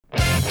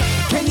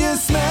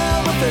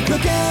they're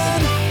cooking.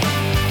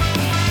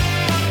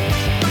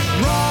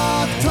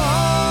 Rock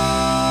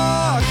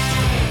Talk!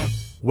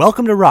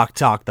 Welcome to Rock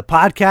Talk, the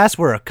podcast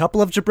where a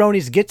couple of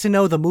jabronis get to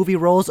know the movie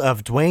roles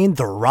of Dwayne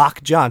 "The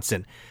Rock"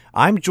 Johnson.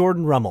 I'm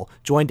Jordan Rummel,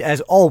 joined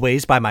as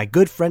always by my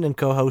good friend and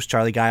co-host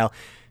Charlie Guile.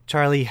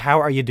 Charlie, how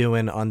are you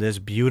doing on this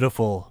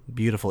beautiful,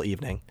 beautiful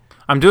evening?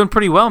 I'm doing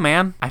pretty well,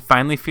 man. I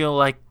finally feel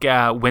like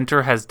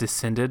winter has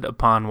descended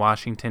upon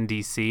Washington,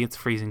 D.C. It's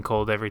freezing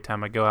cold every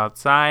time I go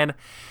outside.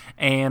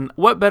 And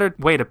what better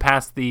way to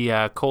pass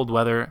the cold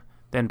weather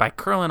than by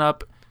curling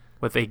up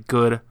with a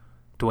good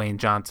Dwayne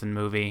Johnson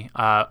movie?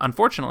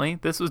 Unfortunately,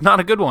 this was not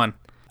a good one.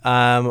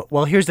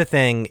 Well, here's the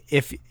thing.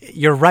 If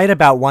you're right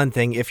about one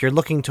thing, if you're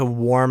looking to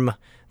warm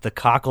the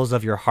cockles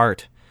of your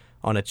heart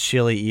on a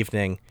chilly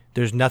evening,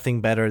 there's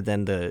nothing better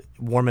than the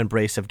warm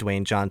embrace of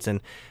Dwayne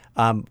Johnson.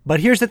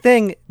 But here's the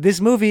thing. This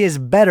movie is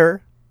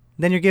better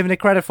than you're giving it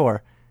credit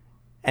for.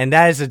 And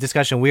that is a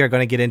discussion we are going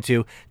to get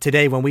into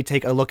today when we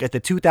take a look at the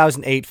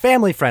 2008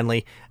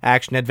 family-friendly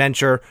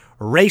action-adventure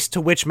Race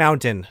to Witch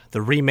Mountain,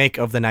 the remake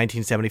of the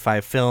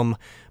 1975 film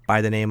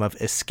by the name of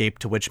Escape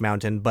to Witch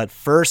Mountain. But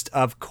first,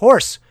 of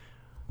course,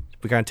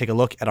 we're going to take a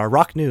look at our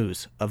rock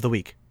news of the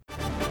week.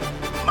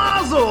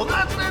 Mazel!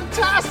 That's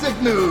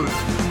fantastic news!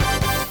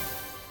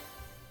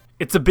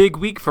 It's a big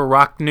week for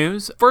rock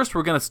news. First,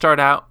 we're going to start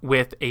out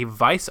with a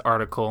Vice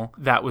article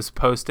that was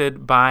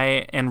posted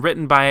by and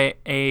written by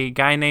a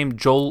guy named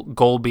Joel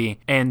Golby.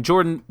 And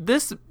Jordan,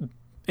 this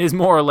is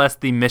more or less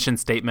the mission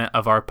statement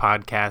of our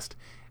podcast.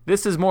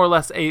 This is more or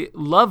less a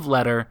love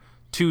letter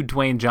to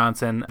Dwayne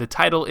Johnson. The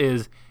title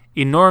is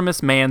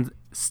Enormous Man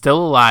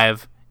Still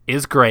Alive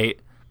is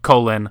Great,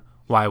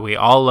 Why We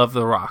All Love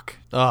the Rock.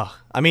 Oh,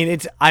 I mean,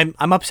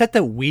 I'm upset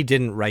that we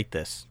didn't write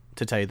this,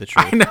 to tell you the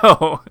truth. I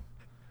know.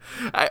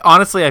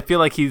 Honestly, I feel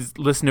like he's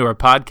listened to our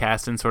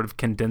podcast and sort of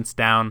condensed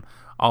down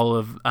all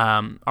of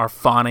our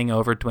fawning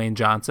over Dwayne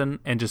Johnson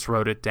and just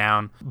wrote it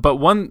down. But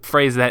one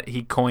phrase that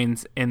he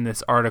coins in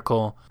this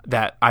article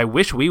that I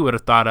wish we would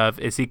have thought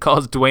of is he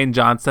calls Dwayne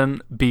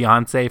Johnson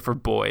Beyonce for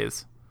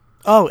boys.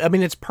 Oh, I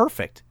mean, it's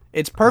perfect.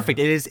 It's perfect.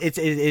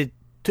 It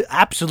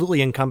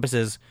absolutely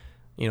encompasses,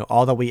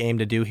 all that we aim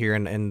to do here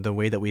and the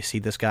way that we see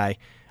this guy.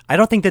 I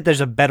don't think that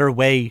there's a better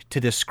way to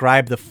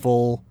describe the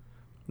full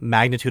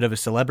magnitude of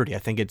his celebrity. I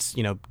think it's,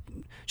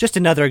 just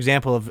another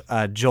example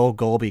of Joel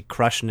Golby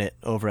crushing it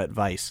over at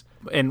Vice.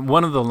 And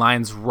one of the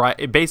lines,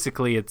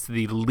 basically it's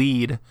the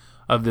lead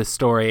of this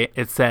story.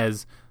 It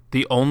says,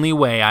 "The only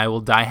way I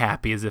will die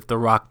happy is if The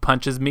Rock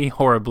punches me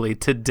horribly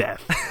to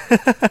death."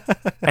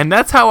 And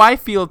that's how I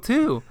feel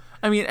too.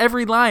 I mean,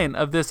 every line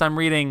of this I'm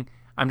reading,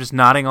 I'm just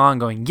nodding on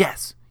going,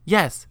 yes,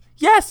 yes,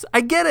 yes, I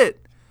get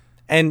it.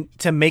 And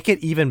to make it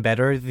even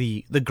better,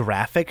 the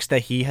graphics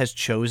that he has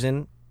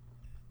chosen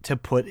to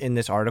put in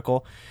this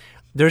article,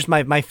 there's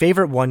my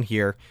favorite one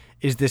here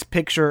is this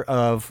picture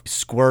of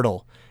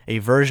Squirtle, a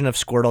version of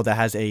Squirtle that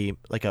has a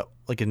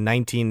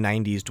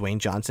 1990s Dwayne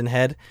Johnson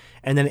head,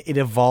 and then it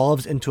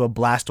evolves into a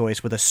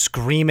Blastoise with a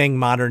screaming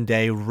modern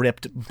day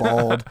ripped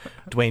bald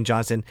Dwayne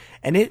Johnson.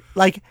 And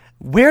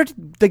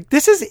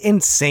this is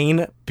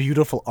insane,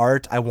 beautiful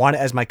art. I want it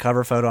as my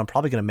cover photo. I'm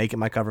probably going to make it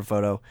my cover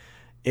photo.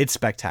 It's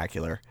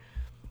spectacular.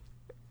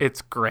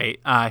 It's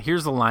great.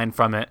 Here's a line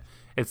from it.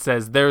 It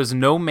says, "There is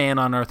no man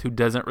on earth who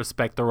doesn't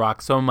respect The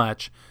Rock so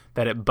much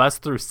that it busts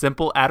through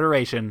simple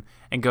adoration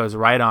and goes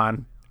right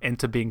on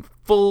into being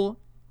full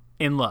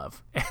in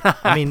love."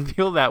 I mean,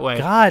 feel that way.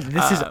 God,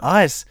 this is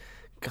us.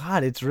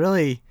 God, it's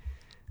really...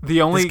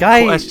 The only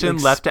question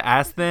left to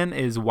ask then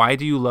is, why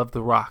do you love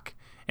The Rock?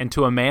 And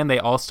to a man, they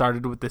all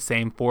started with the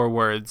same 4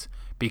 words: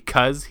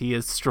 because he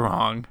is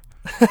strong.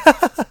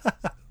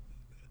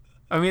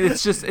 I mean,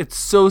 it's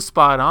so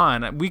spot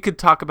on. We could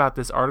talk about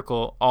this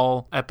article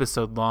all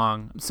episode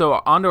long.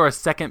 So on to our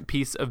second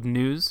piece of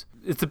news.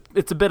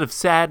 It's a bit of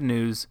sad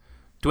news.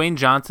 Dwayne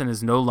Johnson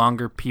is no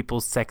longer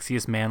people's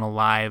sexiest man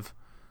alive.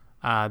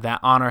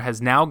 That honor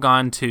has now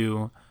gone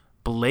to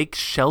Blake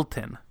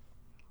Shelton.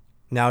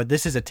 Now,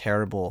 this is a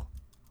terrible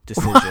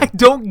decision. I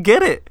don't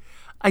get it.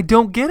 I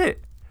don't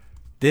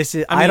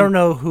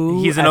know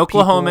who. He's an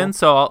Oklahoman,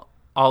 so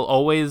I'll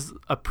always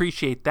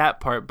appreciate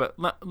that part, but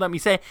let me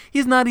say,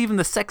 he's not even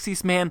the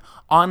sexiest man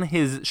on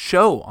his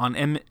show on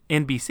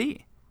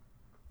NBC.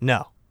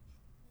 No.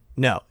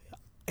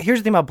 Here's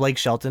the thing about Blake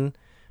Shelton.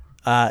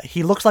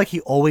 He looks like he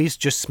always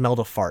just smelled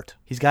a fart.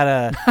 He's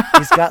got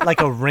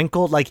like a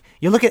wrinkled,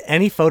 you look at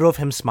any photo of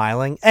him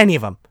smiling, any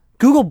of them.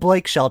 Google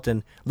Blake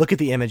Shelton, look at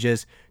the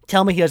images,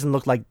 tell me he doesn't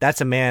look like that's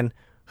a man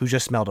who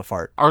just smelled a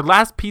fart. Our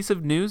last piece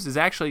of news is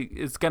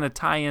it's going to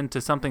tie into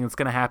something that's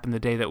going to happen the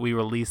day that we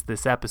release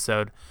this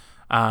episode.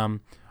 On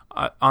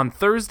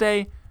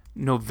Thursday,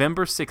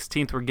 November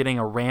 16th, we're getting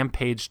a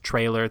Rampage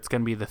trailer. It's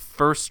going to be the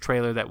first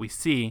trailer that we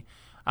see.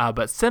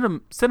 But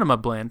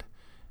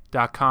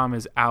CinemaBlend.com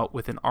is out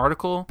with an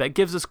article that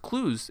gives us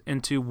clues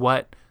into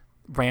what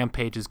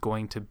Rampage is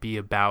going to be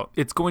about.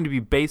 It's going to be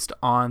based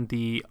on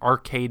the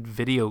arcade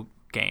video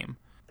game.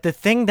 The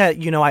thing that,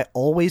 I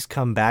always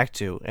come back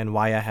to and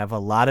why I have a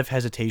lot of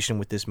hesitation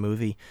with this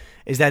movie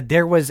is that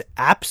there was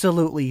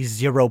absolutely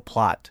zero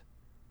plot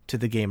to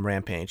the game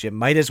Rampage. It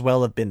might as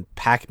well have been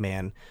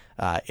Pac-Man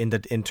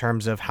in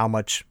terms of how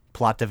much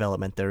plot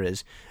development there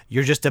is.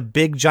 You're just a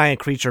big giant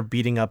creature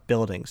beating up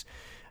buildings.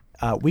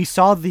 We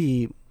saw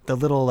the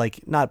little, I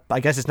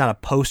guess it's not a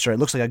poster. It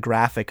looks like a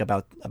graphic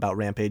about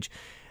Rampage.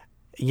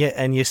 Yeah,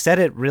 and you said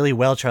it really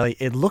well, Charlie.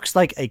 It looks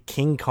like a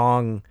King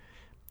Kong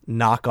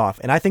knockoff,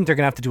 and I think they're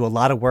gonna have to do a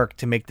lot of work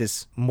to make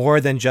this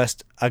more than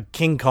just a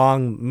King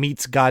Kong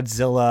meets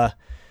Godzilla,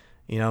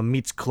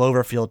 meets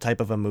Cloverfield type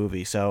of a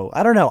movie. So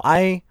I don't know.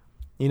 I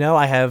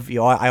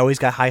always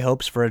got high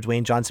hopes for a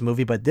Dwayne Johnson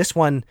movie, but this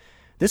one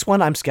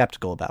I'm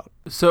skeptical about.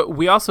 So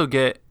we also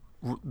get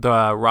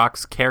the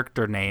Rock's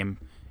character name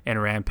in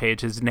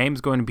Rampage. His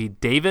name's going to be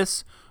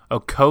Davis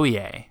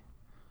Okoye,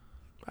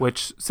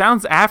 which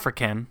sounds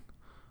African.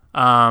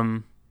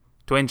 Dwayne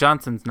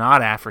Johnson's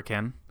not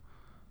African.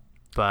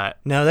 But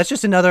no, that's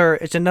just another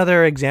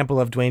example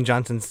of Dwayne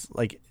Johnson's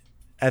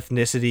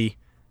ethnicity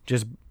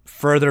just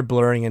further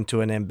blurring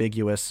into an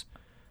ambiguous.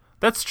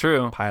 That's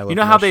true. Pile you of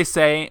know how mush. they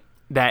say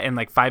that in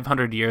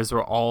 500 years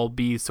we'll all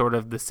be sort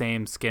of the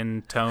same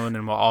skin tone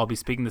and we'll all be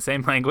speaking the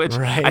same language?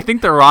 Right. I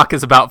think The Rock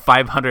is about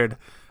 500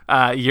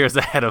 years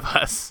ahead of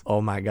us.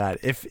 Oh my God!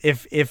 If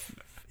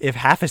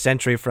half a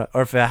century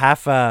or if a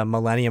half a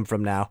millennium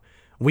from now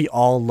we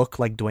all look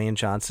like Dwayne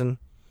Johnson,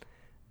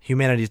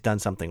 humanity's done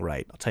something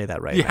right. I'll tell you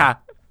that right now. Yeah.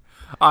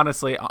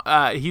 Honestly,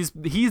 he's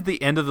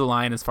the end of the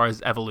line as far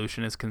as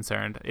evolution is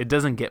concerned. It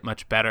doesn't get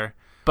much better.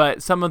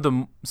 But some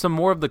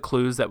more of the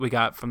clues that we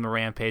got from the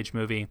Rampage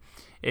movie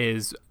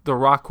is The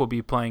Rock will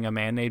be playing a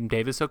man named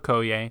Davis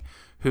Okoye,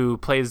 who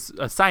plays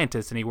a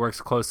scientist, and he works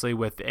closely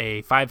with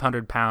a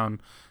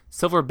 500-pound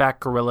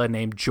silverback gorilla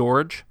named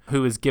George,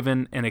 who is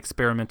given an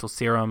experimental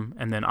serum,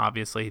 and then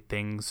obviously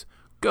things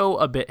go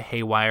a bit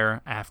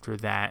haywire after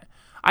that.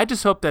 I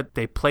just hope that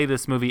they play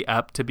this movie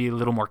up to be a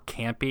little more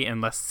campy and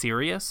less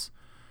serious,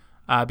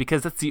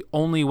 because that's the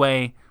only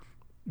way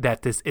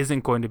that this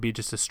isn't going to be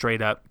just a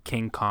straight-up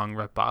King Kong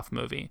ripoff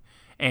movie.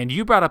 And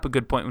you brought up a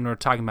good point when we were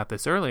talking about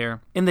this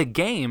earlier. In the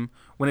game,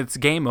 when it's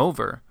game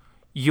over,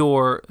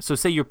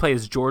 say you play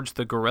as George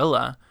the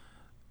gorilla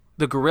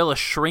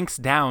shrinks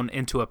down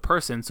into a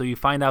person, so you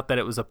find out that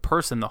it was a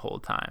person the whole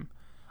time.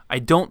 I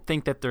don't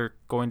think that they're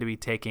going to be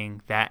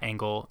taking that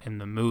angle in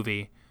the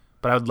movie,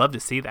 but I would love to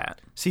see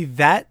that. See,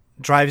 that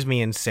drives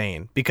me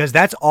insane because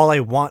that's all I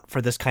want for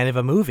this kind of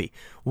a movie.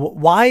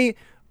 Why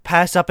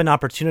pass up an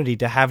opportunity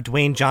to have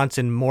Dwayne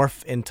Johnson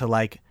morph into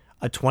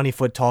a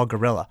 20-foot tall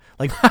gorilla?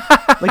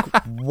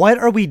 What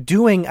are we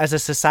doing as a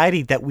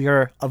society that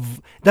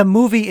the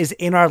movie is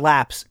in our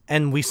laps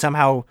and we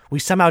somehow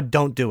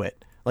don't do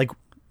it?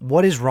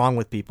 What is wrong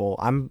with people?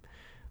 I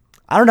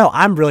don't know.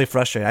 I'm really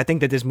frustrated. I think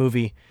that this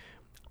movie,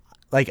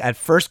 at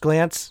first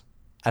glance,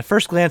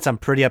 I'm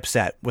pretty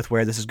upset with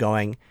where this is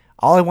going.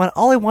 All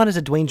I want is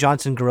a Dwayne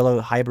Johnson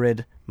gorilla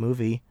hybrid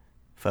movie,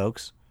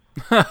 folks.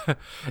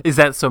 Is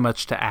that so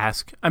much to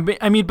ask?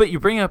 I mean, but you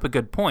bring up a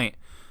good point.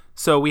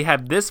 So we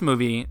have this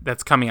movie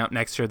that's coming out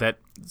next year that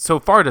so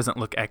far doesn't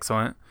look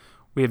excellent.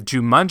 We have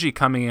Jumanji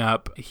coming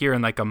up here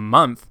in a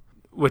month,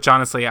 which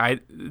honestly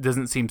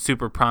doesn't seem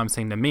super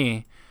promising to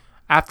me.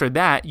 After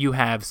that, you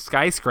have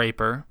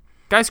Skyscraper.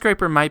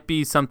 Skyscraper might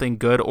be something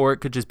good, or it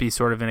could just be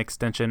sort of an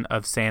extension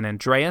of San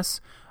Andreas,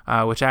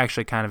 which I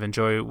actually kind of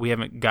enjoy. We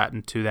haven't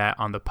gotten to that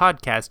on the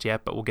podcast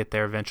yet, but we'll get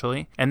there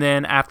eventually. And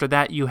then after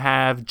that, you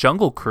have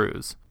Jungle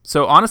Cruise.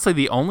 So honestly,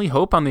 the only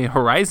hope on the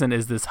horizon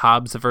is this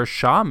Hobbs vs.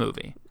 Shaw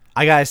movie.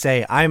 I gotta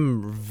say,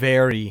 I'm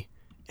very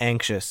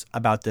anxious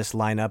about this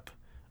lineup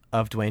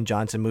of Dwayne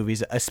Johnson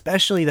movies,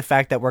 especially the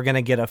fact that we're going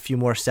to get a few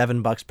more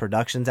 $7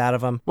 productions out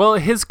of him. Well,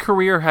 his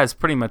career has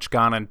pretty much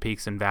gone on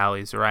peaks and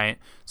valleys, right?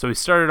 So he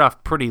started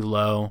off pretty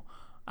low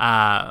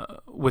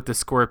with The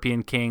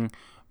Scorpion King,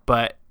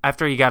 but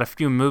after he got a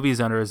few movies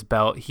under his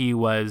belt, he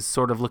was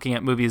sort of looking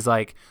at movies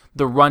like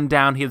The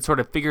Rundown. He had sort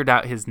of figured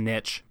out his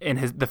niche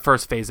in the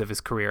first phase of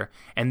his career,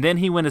 and then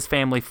he went his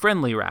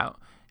family-friendly route.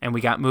 And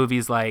we got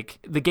movies like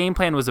The Game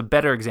Plan was a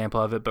better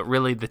example of it, but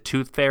really The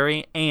Tooth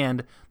Fairy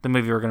and the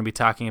movie we're going to be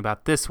talking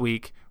about this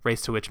week,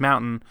 Race to Witch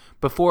Mountain,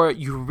 before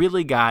you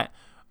really got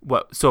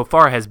what so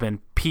far has been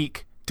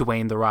peak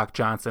Dwayne "The Rock"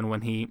 Johnson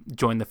when he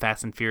joined the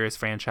Fast and Furious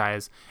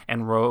franchise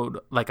and rode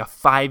a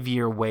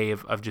 5-year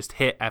wave of just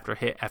hit after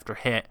hit after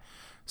hit.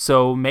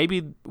 So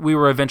maybe we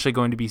were eventually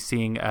going to be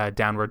seeing a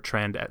downward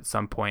trend at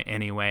some point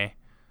anyway.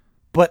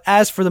 But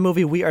as for the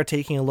movie we are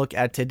taking a look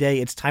at today,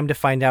 it's time to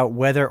find out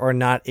whether or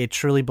not it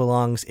truly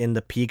belongs in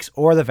the peaks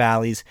or the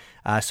valleys.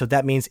 So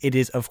that means it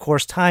is, of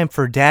course, time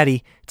for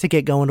Daddy to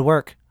get going to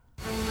work.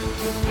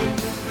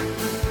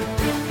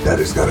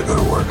 Daddy's gotta go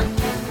to work.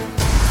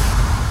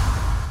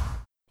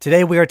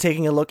 Today we are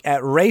taking a look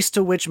at Race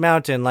to Witch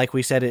Mountain. Like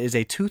we said, it is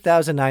a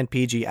 2009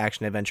 PG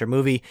action-adventure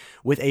movie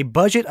with a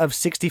budget of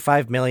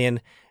 $65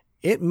 million.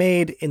 It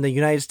made, in the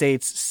United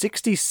States,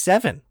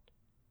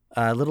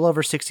 a little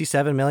over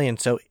 $67 million.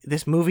 So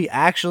this movie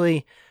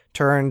actually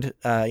turned,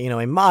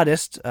 a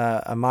modest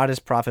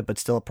profit, but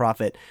still a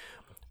profit,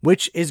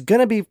 which is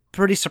going to be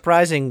pretty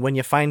surprising when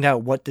you find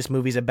out what this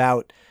movie's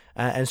about.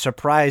 And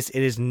surprised,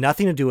 it is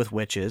nothing to do with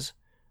witches.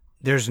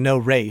 There's no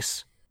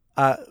race.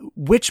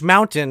 Witch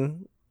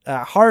Mountain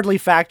hardly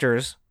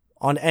factors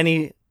on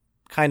any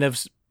kind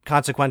of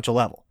consequential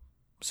level.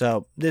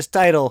 So this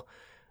title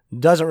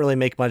doesn't really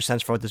make much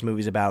sense for what this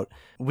movie's about.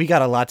 We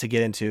got a lot to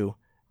get into.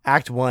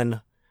 Act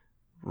 1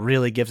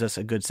 really gives us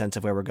a good sense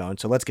of where we're going,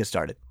 so let's get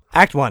started.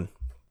 Act 1.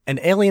 An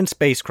alien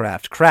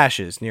spacecraft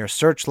crashes near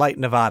Searchlight,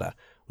 Nevada,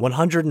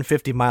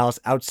 150 miles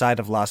outside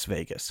of Las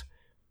Vegas.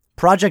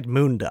 Project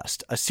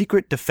Moondust, a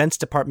secret Defense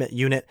Department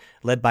unit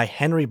led by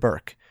Henry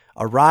Burke,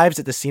 arrives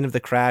at the scene of the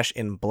crash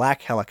in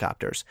black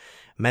helicopters.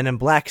 Men in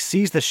black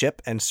seize the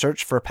ship and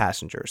search for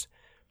passengers.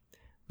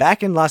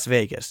 Back in Las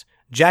Vegas,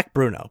 Jack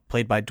Bruno,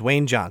 played by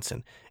Dwayne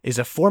Johnson, is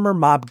a former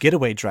mob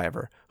getaway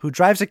driver who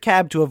drives a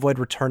cab to avoid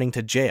returning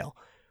to jail.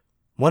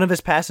 One of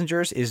his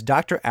passengers is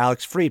Dr.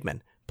 Alex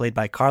Friedman, played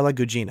by Carla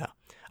Gugino,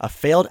 a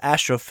failed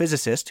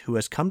astrophysicist who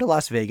has come to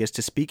Las Vegas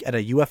to speak at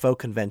a UFO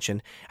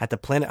convention at the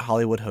Planet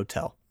Hollywood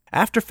Hotel.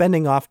 After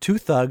fending off two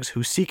thugs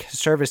who seek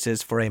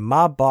services for a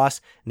mob boss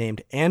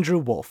named Andrew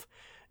Wolf,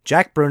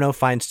 Jack Bruno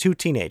finds two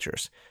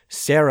teenagers,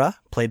 Sarah,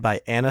 played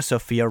by Anna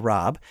Sophia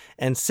Robb,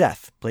 and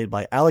Seth, played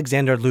by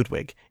Alexander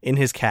Ludwig, in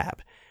his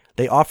cab.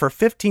 They offer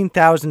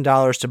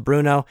 $15,000 to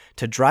Bruno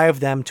to drive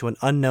them to an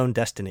unknown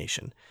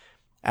destination.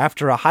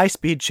 After a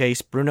high-speed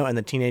chase, Bruno and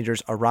the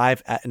teenagers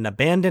arrive at an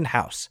abandoned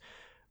house.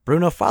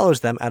 Bruno follows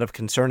them out of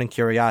concern and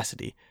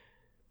curiosity.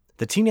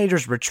 The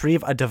teenagers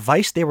retrieve a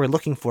device they were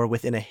looking for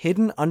within a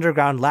hidden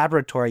underground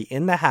laboratory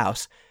in the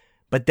house,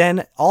 but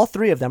then all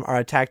three of them are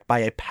attacked by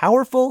a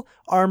powerful,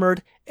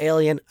 armored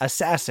alien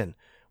assassin,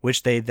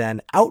 which they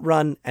then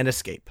outrun and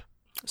escape.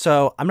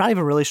 So I'm not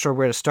even really sure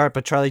where to start,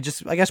 but Charlie,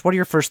 I guess, what are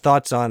your first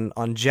thoughts on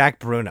Jack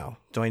Bruno,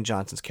 Dwayne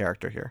Johnson's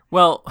character here?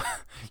 Well,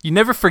 you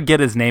never forget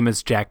his name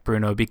is Jack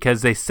Bruno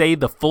because they say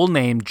the full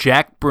name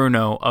Jack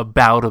Bruno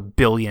about 1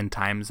 billion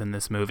times in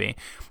this movie.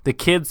 The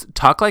kids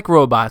talk like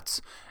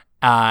robots.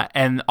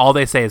 And all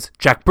they say is,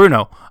 Jack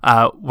Bruno,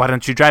 why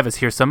don't you drive us?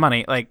 Here's some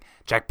money. Like,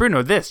 Jack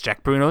Bruno this,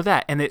 Jack Bruno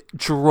that. And it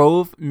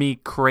drove me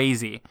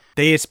crazy.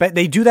 They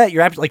do that.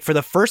 You're like, for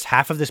the first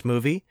half of this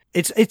movie,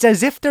 it's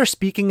as if they're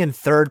speaking in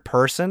third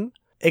person,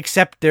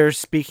 except they're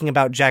speaking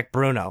about Jack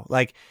Bruno.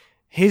 Like,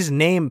 his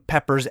name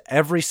peppers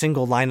every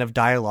single line of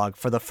dialogue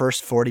for the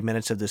first 40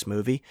 minutes of this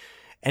movie.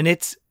 And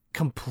it's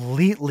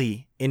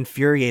completely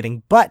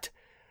infuriating. But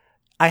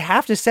I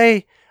have to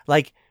say,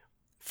 like,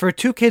 for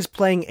two kids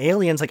playing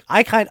aliens, like,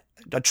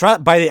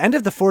 by the end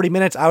of the 40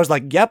 minutes, I was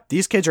like, yep,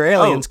 these kids are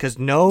aliens because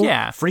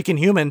freaking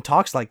human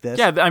talks like this.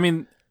 Yeah, I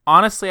mean,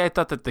 honestly, I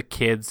thought that the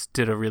kids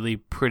did a really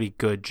pretty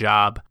good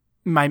job.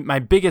 My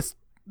biggest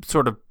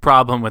sort of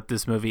problem with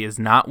this movie is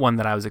not one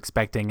that I was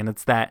expecting, and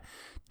it's that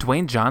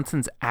Dwayne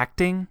Johnson's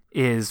acting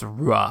is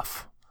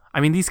rough.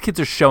 I mean, these kids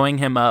are showing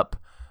him up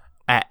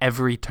at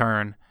every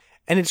turn.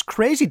 And it's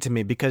crazy to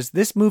me because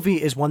this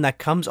movie is one that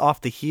comes off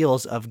the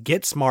heels of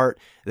Get Smart,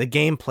 The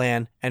Game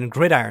Plan, and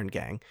Gridiron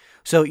Gang.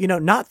 So,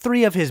 not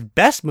three of his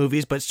best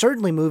movies, but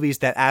certainly movies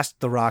that asked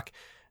The Rock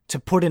to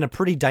put in a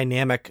pretty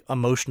dynamic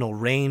emotional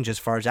range as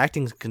far as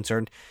acting is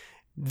concerned.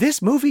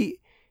 This movie,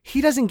 he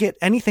doesn't get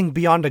anything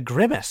beyond a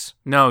grimace.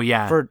 No,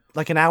 yeah. For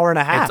like an hour and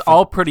a half. It's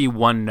all pretty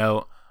one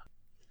note.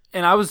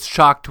 And I was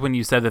shocked when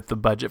you said that the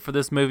budget for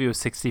this movie was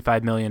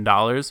 $65 million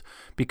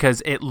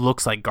because it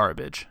looks like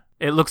garbage.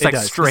 It looks like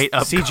straight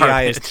up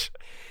CGI.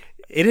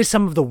 It is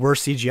some of the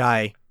worst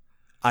CGI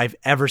I've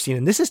ever seen.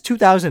 And this is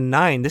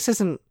 2009. This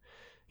isn't,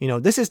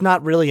 this is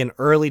not really an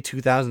early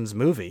 2000s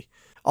movie.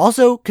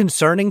 Also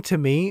concerning to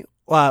me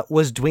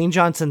was Dwayne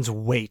Johnson's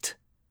weight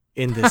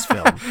in this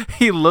film.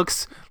 He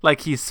looks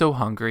like he's so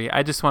hungry.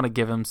 I just want to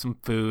give him some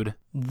food.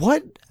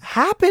 What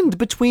happened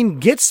between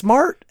Get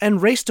Smart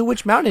and Race to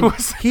Witch Mountain?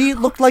 He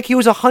looked like he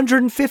was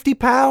 150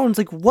 pounds.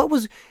 Like,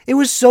 it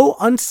was so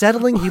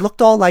unsettling. He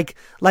looked all like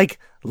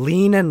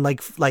lean and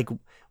like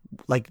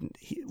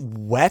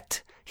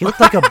wet. He looked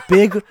like a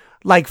big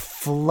like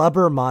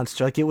flubber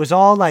monster. Like, it was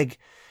all like,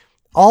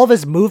 all of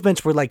his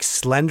movements were like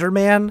Slender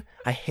Man.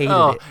 I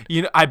hated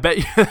it. I bet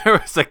you there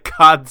was a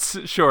cod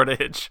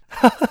shortage.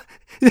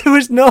 There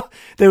was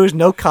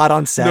no cod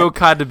on set. No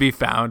cod to be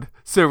found.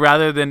 So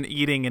rather than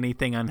eating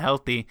anything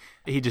unhealthy,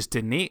 he just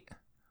didn't eat.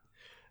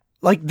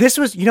 Like, this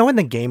was, in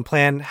the Game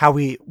Plan, how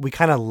we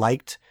kind of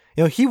liked,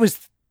 he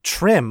was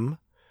trim,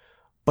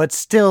 but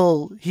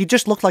still, he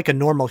just looked like a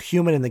normal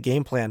human in the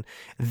Game Plan.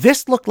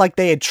 This looked like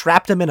they had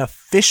trapped him in a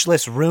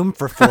fishless room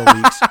for 4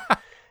 weeks.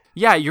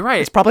 Yeah, you're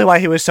right. It's probably why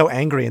he was so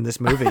angry in this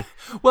movie.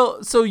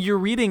 Well, so you're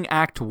reading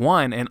Act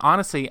 1, and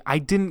honestly, I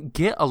didn't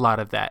get a lot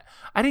of that.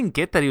 I didn't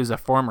get that he was a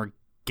former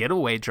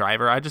getaway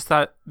driver. I just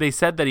thought they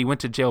said that he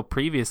went to jail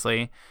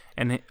previously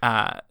and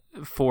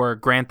for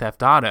Grand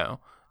Theft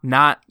Auto.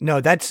 No,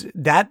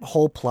 that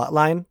whole plot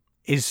line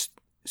is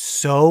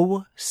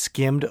so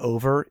skimmed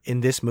over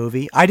in this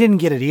movie. I didn't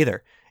get it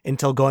either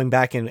until going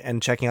back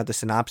and checking out the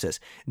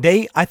synopsis.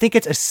 I think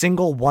it's a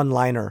single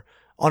one-liner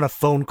on a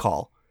phone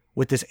call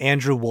with this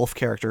Andrew Wolf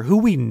character who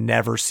we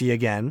never see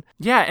again.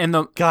 Yeah, and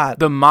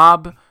the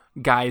mob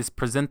guys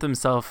present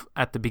themselves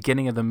at the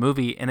beginning of the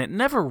movie, and it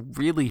never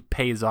really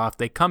pays off.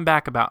 They come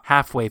back about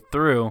halfway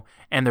through,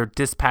 and they're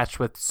dispatched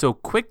with so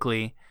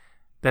quickly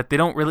that they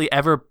don't really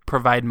ever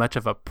provide much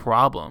of a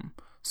problem.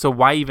 So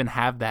why even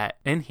have that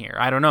in here?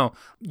 I don't know.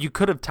 You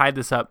could have tied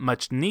this up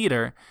much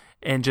neater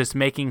and just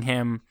making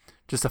him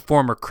just a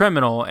former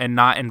criminal and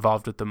not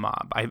involved with the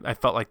mob. I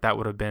felt like that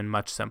would have been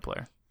much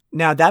simpler.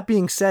 Now, that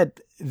being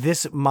said,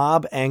 this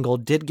mob angle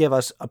did give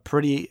us a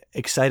pretty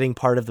exciting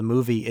part of the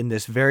movie in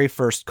this very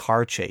first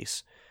car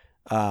chase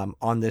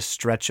on this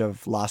stretch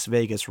of Las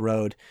Vegas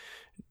road.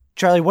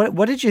 Charlie,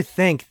 what did you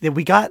think that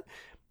we got?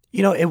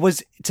 You know, it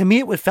was, to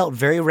me, it felt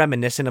very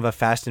reminiscent of a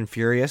Fast and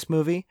Furious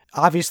movie.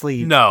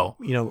 Obviously, no,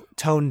 you know,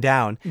 toned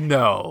down.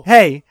 No.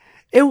 Hey,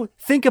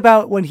 think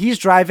about when he's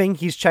driving,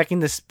 he's checking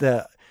the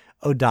speed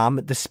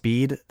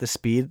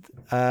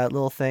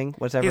little thing,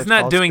 whatever. He's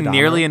not doing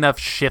nearly enough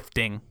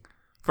shifting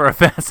for a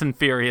Fast and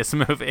Furious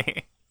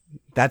movie.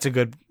 That's a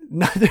good.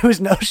 No, there was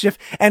no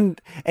shift,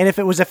 and if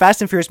it was a Fast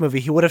and Furious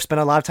movie, he would have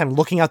spent a lot of time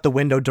looking out the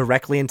window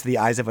directly into the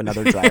eyes of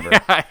another driver.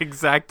 Yeah,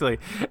 exactly.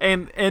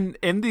 And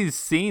in these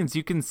scenes,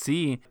 you can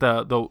see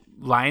the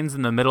lines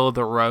in the middle of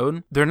the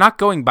road. They're not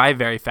going by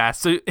very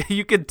fast, so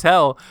you could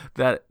tell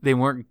that they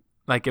weren't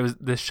like it was.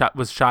 This shot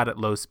was shot at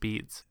low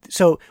speeds.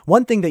 So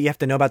one thing that you have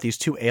to know about these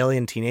two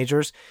alien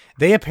teenagers,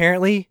 they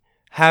apparently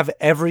have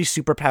every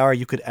superpower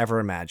you could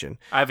ever imagine.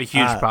 I have a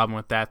huge problem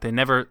with that. They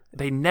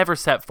never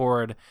set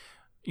forward,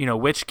 you know,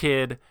 which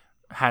kid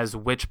has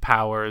which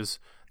powers.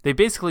 They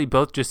basically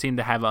both just seem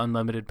to have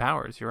unlimited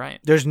powers. You're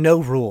right. There's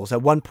no rules.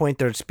 At one point,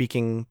 they're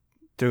speaking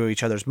through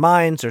each other's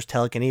minds. There's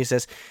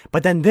telekinesis.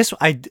 But then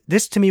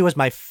this to me was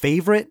my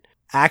favorite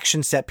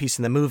action set piece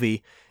in the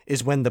movie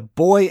is when the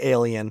boy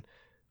alien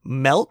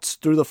melts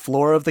through the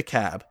floor of the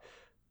cab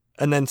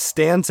and then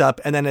stands up.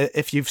 And then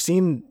if you've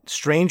seen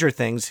Stranger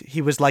Things,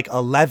 he was like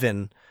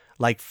 11,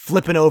 like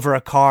flipping over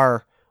a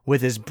car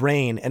with his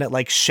brain, and it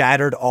like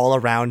shattered all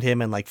around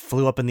him and like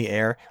flew up in the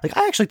air. Like,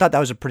 I actually thought that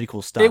was a pretty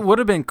cool stuff. It would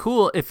have been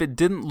cool if it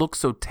didn't look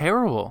so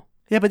terrible.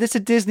 Yeah, but it's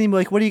a Disney,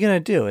 like, what are you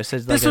going to do? It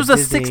says like this was a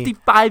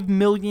 $65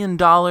 million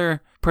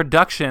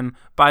production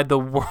by the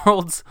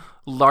world's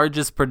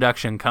largest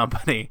production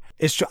company.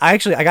 It's true. I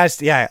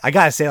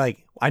gotta say,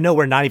 like, I know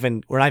we're not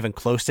even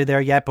close to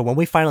there yet, but when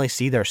we finally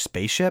see their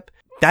spaceship,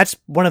 that's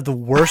one of the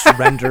worst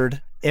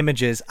rendered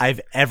images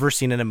I've ever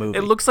seen in a movie.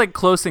 It looks like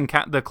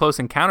the Close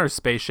Encounters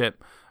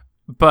spaceship,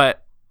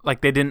 but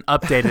like they didn't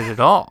update it at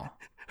all.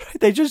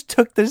 They just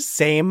took the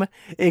same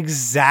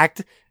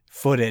exact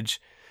footage.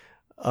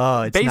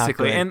 Oh, it's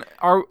basically not good. And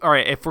all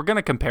right, if we're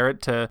gonna compare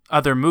it to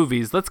other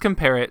movies, let's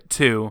compare it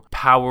to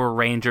Power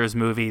Rangers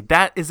movie.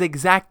 That is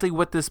exactly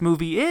what this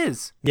movie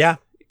is. Yeah.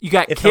 You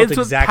got kids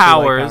with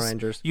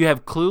powers, you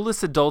have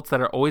clueless adults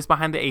that are always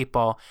behind the 8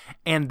 ball,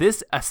 and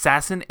this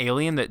assassin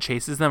alien that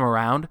chases them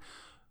around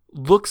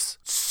looks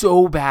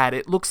so bad.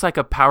 It looks like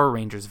a Power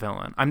Rangers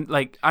villain.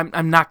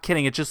 I'm not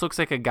kidding. It just looks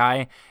like a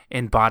guy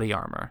in body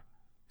armor,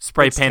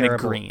 spray painted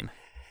green.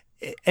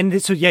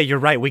 And so, yeah, you're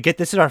right.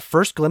 This is our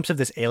first glimpse of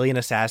this alien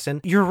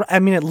assassin.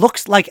 It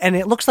looks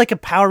like a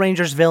Power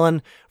Rangers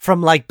villain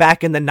from like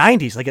back in the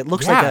 90s. Like, it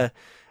looks like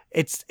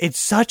it's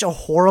such a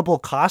horrible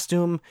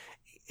costume.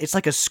 It's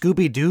like a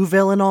Scooby-Doo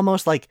villain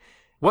almost. Like,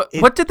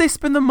 what did they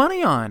spend the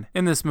money on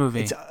in this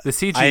movie? The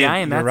CGI,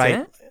 and that's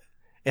right. It?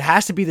 It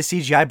has to be the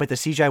CGI, but the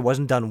CGI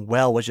wasn't done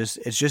well, it's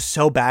just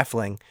so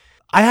baffling.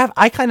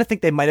 I kind of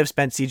think they might have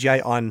spent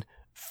CGI on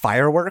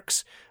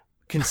fireworks,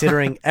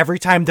 considering every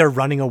time they're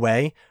running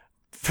away,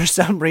 for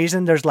some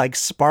reason there's like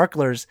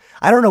sparklers.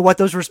 I don't know what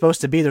those were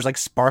supposed to be. There's like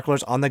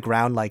sparklers on the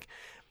ground, like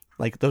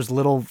those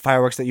little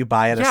fireworks that you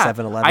buy at a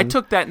 7-Eleven. I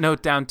took that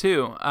note down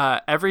too.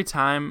 Every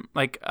time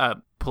like a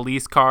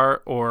police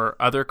car or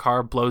other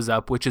car blows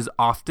up, which is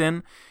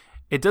often,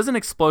 it doesn't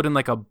explode in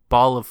like a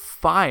ball of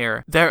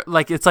fire.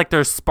 It's like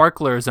there's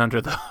sparklers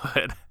under the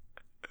hood.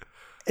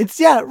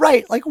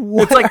 Right. Like,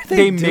 what? It's like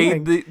they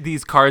doing? made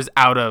these cars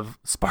out of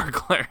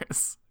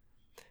sparklers.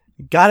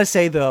 Gotta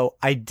say though,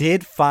 I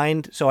did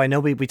find, so I know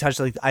we touched,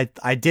 like,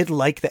 I did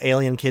like the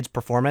alien kid's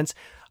performance.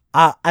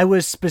 I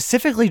was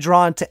specifically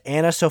drawn to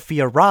Anna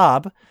Sophia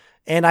Robb,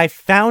 and I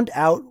found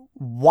out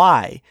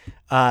why.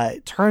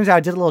 Turns out I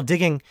did a little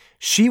digging.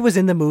 She was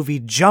in the movie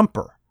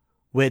Jumper,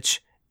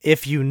 which,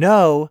 if you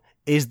know,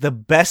 is the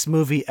best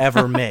movie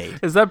ever made.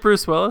 Is that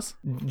Bruce Willis?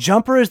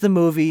 Jumper is the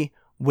movie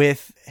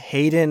with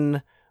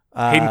Hayden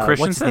Christensen?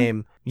 What's his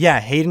name? Yeah,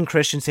 Hayden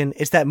Christensen.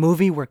 It's that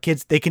movie where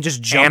kids, they can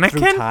just jump Anakin?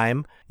 through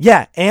time.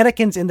 Yeah,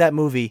 Anakin's in that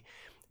movie.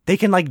 They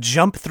can like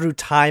jump through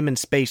time and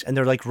space, and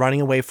they're like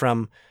running away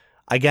from,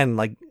 again,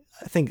 like,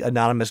 I think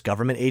anonymous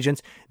government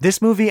agents.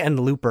 This movie and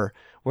Looper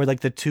were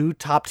like the two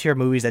top tier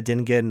movies that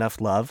didn't get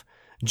enough love.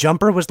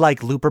 Jumper was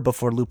like Looper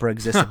before Looper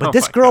existed. But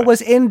this girl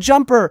was in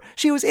Jumper.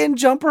 She was in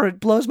Jumper. It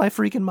blows my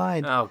freaking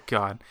mind. Oh,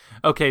 God.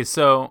 Okay,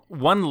 so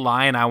one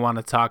line I want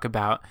to talk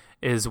about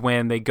is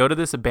when they go to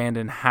this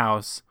abandoned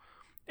house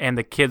and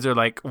the kids are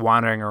like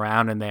wandering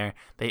around in there.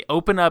 They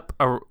open up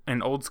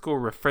an old school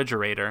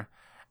refrigerator,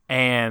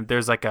 and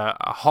there's like a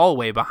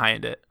hallway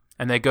behind it,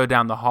 and they go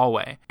down the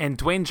hallway, and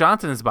Dwayne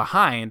Johnson is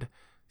behind,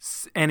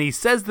 and he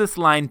says this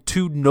line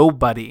to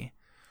nobody: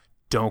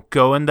 "Don't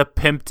go in the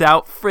pimped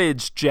out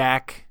fridge,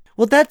 Jack."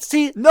 Well, that's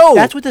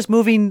what this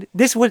movie.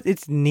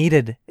 It's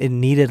needed. It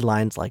needed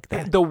lines like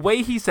that. The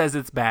way he says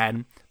it's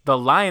bad. The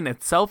line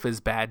itself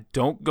is bad.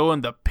 Don't go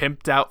in the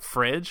pimped out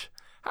fridge.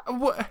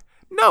 What?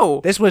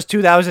 No. This was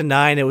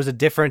 2009. It was a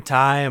different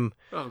time.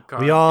 Oh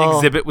God.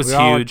 Exhibit was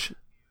huge.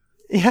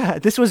 Yeah,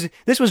 this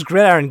was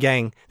Gridiron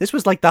Gang. This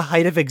was like the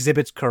height of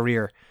Exhibit's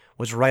career.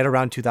 Was right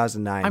around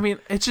 2009. I mean,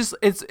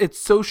 it's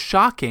so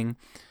shocking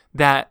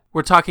that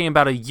we're talking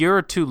about a year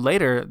or two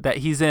later that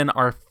he's in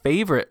our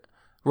favorite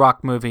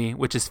Rock movie,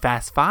 which is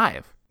Fast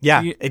Five.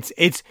 Yeah,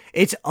 it's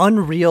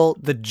unreal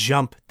the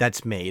jump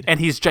that's made. And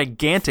he's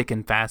gigantic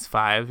in Fast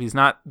Five. He's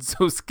not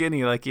so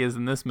skinny like he is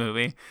in this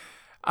movie.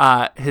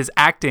 His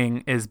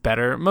acting is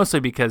better, mostly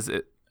because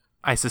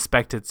I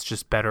suspect it's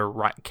just better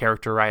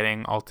character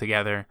writing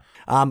altogether.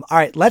 All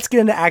right, let's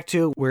get into Act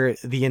 2, where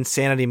the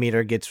insanity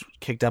meter gets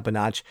kicked up a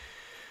notch.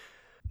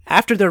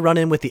 After their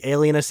run-in with the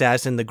alien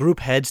assassin, the group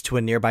heads to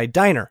a nearby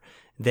diner.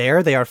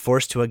 There, they are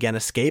forced to again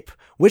escape,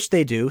 which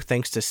they do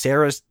thanks to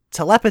Sarah's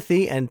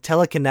telepathy and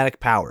telekinetic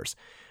powers.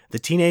 The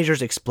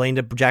teenagers explain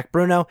to Jack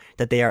Bruno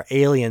that they are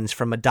aliens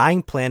from a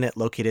dying planet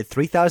located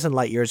 3,000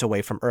 light years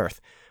away from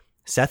Earth.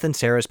 Seth and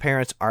Sarah's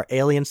parents are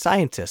alien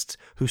scientists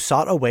who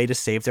sought a way to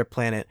save their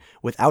planet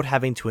without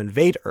having to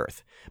invade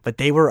Earth, but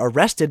they were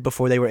arrested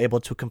before they were able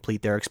to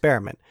complete their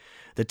experiment.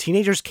 The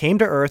teenagers came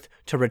to Earth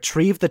to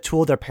retrieve the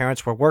tool their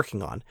parents were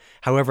working on.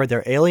 However,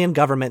 their alien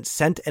government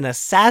sent an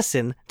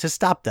assassin to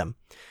stop them.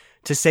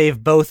 To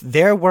save both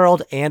their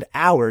world and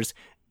ours,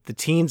 the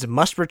teens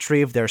must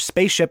retrieve their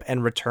spaceship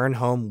and return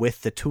home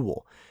with the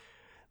tool.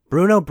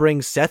 Bruno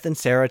brings Seth and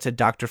Sarah to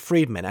Dr.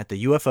 Friedman at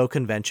the UFO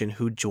convention,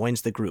 who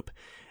joins the group.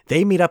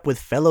 They meet up with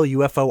fellow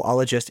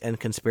UFOologist and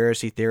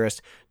conspiracy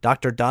theorist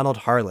Dr. Donald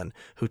Harlan,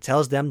 who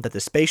tells them that the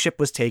spaceship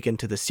was taken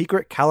to the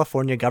secret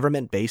California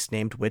government base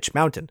named Witch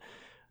Mountain.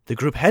 The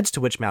group heads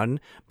to Witch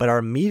Mountain, but are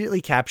immediately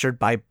captured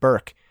by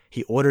Burke.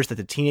 He orders that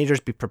the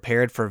teenagers be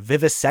prepared for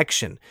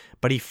vivisection,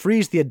 but he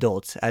frees the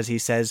adults as he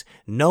says,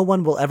 "No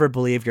one will ever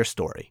believe your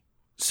story."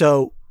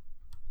 So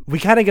we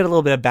kind of get a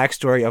little bit of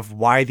backstory of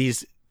why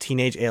these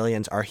teenage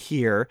aliens are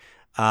here.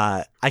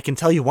 I can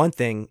tell you one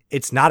thing,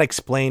 it's not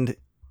explained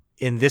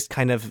in this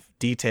kind of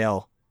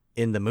detail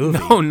in the movie.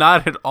 No,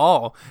 not at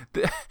all.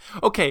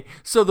 Okay,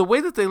 so the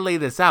way that they lay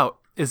this out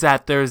is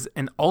that there's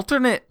an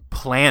alternate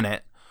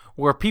planet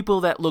where people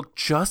that look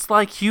just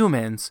like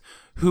humans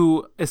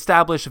who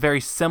establish very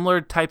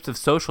similar types of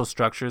social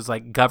structures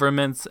like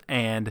governments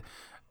and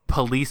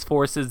police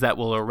forces that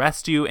will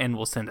arrest you and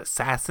will send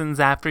assassins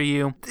after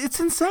you. It's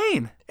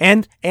insane.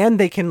 And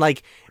they can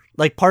like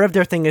part of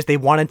their thing is they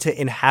wanted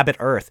to inhabit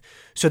Earth.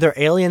 So they're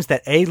aliens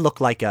that A, look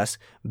like us,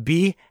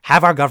 B,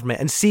 have our government,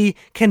 and C,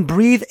 can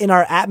breathe in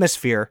our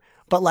atmosphere,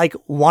 but like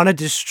want to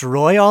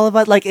destroy all of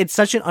us. Like, it's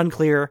such an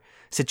unclear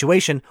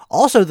situation.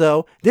 Also,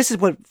 though, this is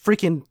what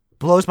freaking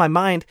blows my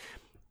mind.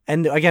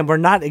 And again, we're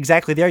not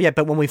exactly there yet,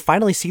 but when we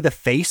finally see the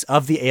face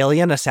of the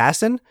alien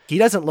assassin, he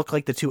doesn't look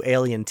like the two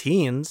alien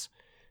teens.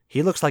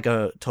 He looks like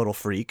a total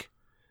freak.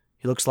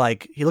 He looks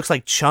like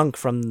Chunk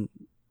from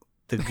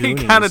the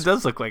Goonies. He kind of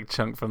does look like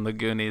Chunk from the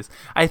Goonies.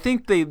 I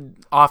think they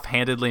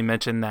offhandedly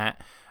mentioned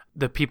that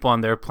the people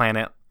on their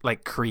planet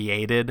like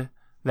created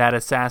that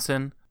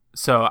assassin.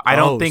 So I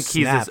don't think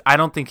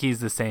he's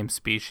the same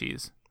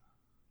species.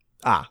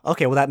 Ah,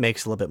 okay. Well, that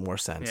makes a little bit more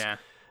sense. Yeah.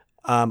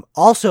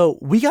 Also,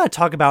 we got to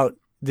talk about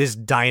this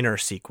diner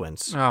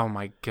sequence. Oh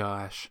my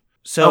gosh.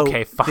 So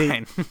okay,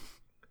 fine.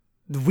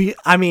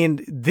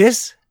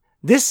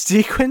 This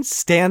sequence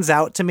stands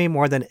out to me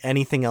more than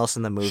anything else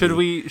in the movie.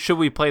 Should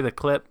we play the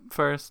clip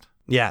first?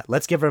 Yeah,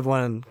 let's give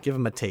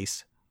them a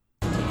taste.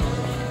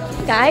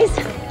 Guys,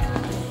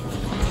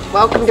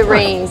 welcome to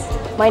Rains.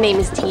 My name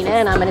is Tina,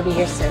 and I'm going to be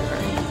your server.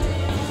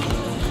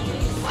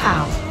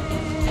 Wow.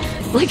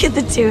 Look at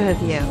the two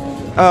of you.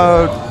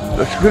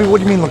 What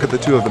do you mean, look at the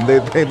two of them?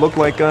 They look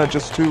like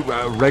just two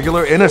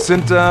regular,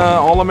 innocent,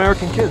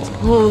 all-American kids.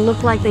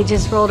 Look like they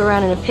just rolled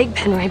around in a pig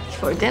pen right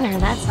before dinner,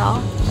 that's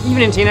all.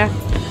 Evening, Tina.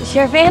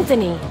 Sheriff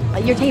Anthony,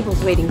 your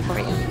table's waiting for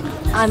you.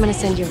 I'm going to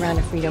send you a round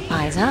of Frito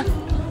pies, huh?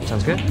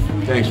 Sounds good.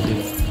 Thanks,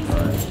 Tina.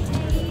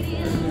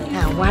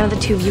 Now, why don't the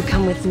two of you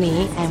come with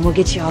me, and we'll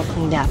get you all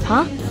cleaned up,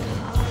 huh?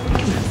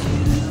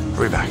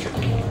 Right back.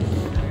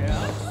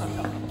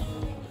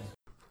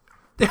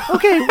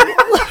 Okay.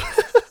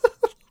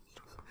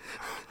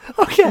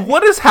 Okay.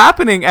 What is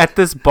happening at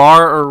this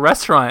bar or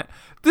restaurant?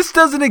 This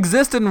doesn't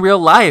exist in real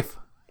life.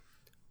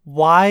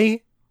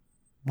 Why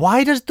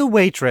does the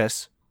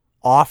waitress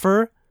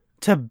offer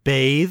to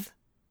bathe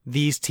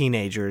these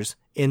teenagers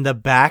in the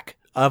back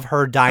of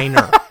her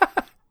diner?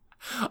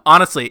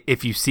 Honestly,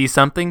 if you see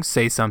something,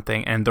 say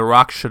something, and The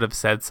Rock should have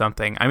said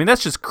something. I mean,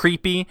 that's just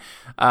creepy,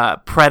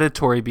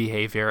 predatory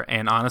behavior,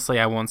 and honestly,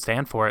 I won't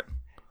stand for it.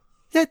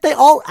 Yeah, they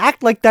all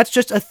act like that's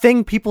just a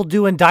thing people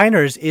do in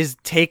diners is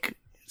take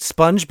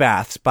sponge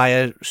baths by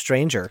a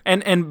stranger.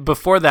 And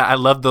before that, I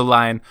love the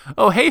line,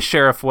 "Oh, hey,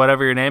 Sheriff,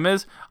 whatever your name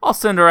is, I'll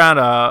send around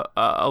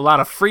a lot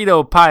of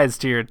Frito pies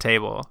to your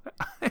table."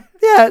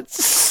 Yeah,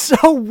 it's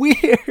so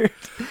weird.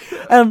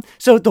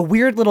 So the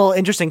weird little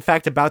interesting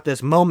fact about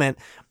this moment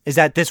is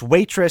that this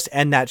waitress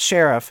and that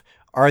sheriff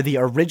are the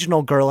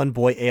original girl and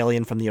boy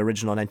alien from the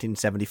original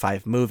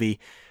 1975 movie.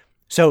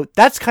 So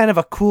that's kind of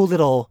a cool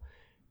little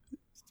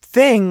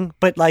thing,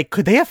 but like,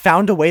 could they have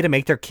found a way to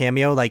make their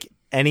cameo like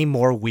any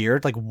more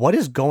weird? Like, what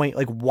is going,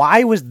 like,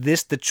 why was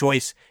this the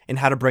choice in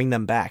how to bring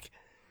them back?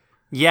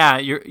 Yeah,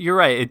 you're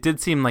right. It did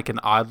seem like an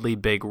oddly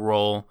big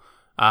role.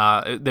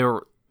 They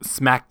were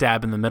smack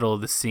dab in the middle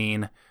of the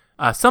scene.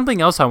 Something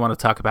else I want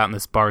to talk about in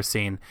this bar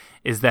scene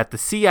is that the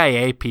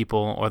CIA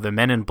people, or the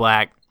Men in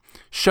Black,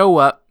 show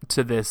up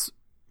to this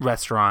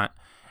restaurant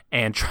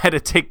and try to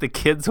take the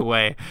kids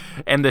away.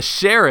 And the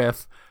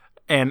sheriff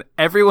and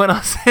everyone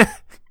else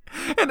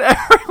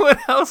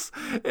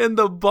in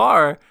the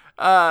bar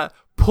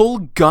pull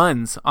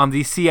guns on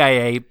these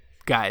CIA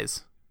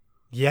guys.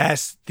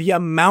 Yes, the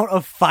amount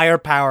of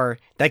firepower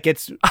that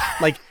gets,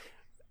 like,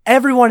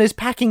 everyone is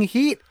packing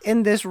heat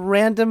in this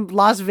random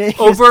Las Vegas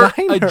over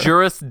diner. a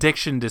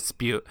jurisdiction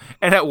dispute.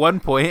 And at one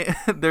point,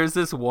 there's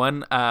this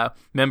one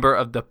member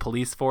of the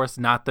police force,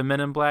 not the Men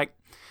in Black,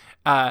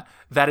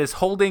 that is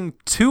holding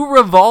 2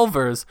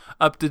 revolvers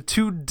up to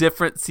 2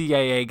 different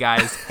CIA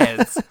guys'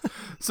 heads.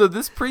 So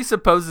this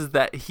presupposes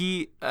that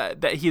he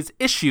is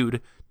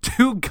issued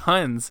 2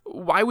 guns.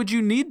 Why would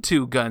you need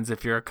 2 guns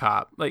if you're a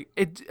cop? Like,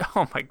 it.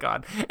 Oh my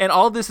God! And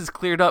all this is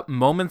cleared up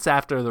moments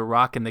after The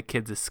Rock and the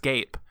kids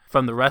escape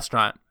from the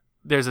restaurant.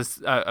 There's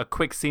a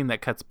quick scene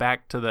that cuts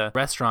back to the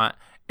restaurant,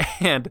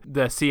 and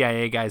the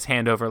CIA guys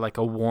hand over like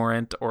a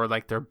warrant or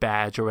like their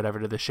badge or whatever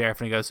to the sheriff,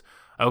 and he goes,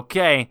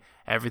 "Okay,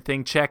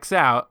 everything checks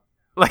out."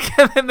 Like,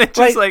 and then they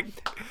just like,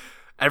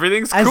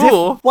 everything's As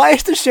cool. Why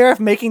is the sheriff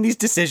making these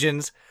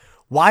decisions?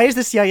 Why is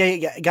the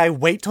CIA guy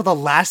wait till the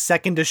last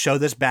second to show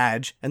this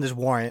badge and this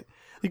warrant?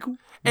 Like,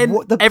 And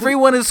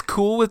everyone is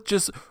cool with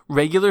just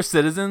regular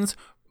citizens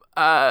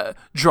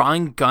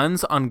drawing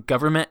guns on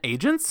government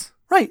agents?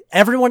 Right.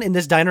 Everyone in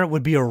this diner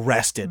would be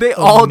arrested. They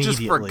all just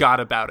immediately. forgot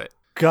about it.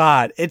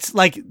 God, it's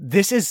like,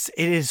 it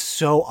is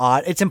so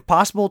odd. It's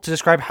impossible to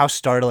describe how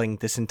startling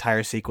this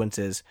entire sequence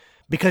is,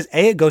 because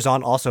it goes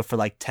on also for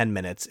like 10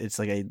 minutes. It's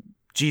like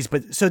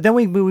but so then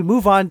we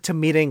move on to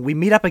we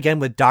meet up again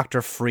with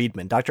Dr.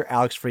 Friedman, Dr.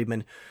 Alex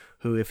Friedman,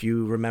 who, if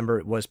you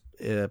remember, was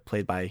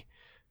played by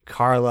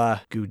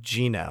Carla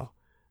Gugino,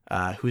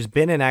 who's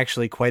been in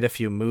actually quite a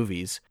few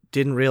movies.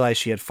 Didn't realize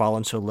she had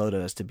fallen so low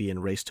as to be in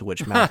Race to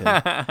Witch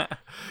Mountain.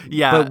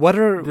 Yeah. But what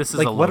are our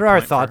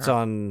point thoughts for her.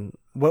 on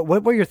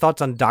what were your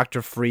thoughts on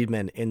Dr.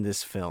 Friedman in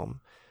this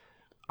film?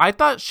 I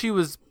thought she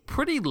was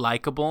pretty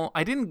likable.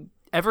 I didn't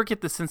ever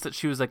get the sense that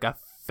she was like a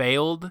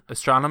failed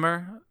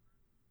astronomer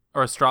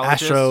or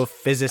astrologist,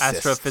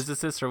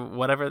 astrophysicist, or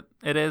whatever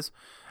it is.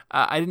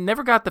 I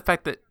never got the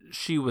fact that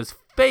she was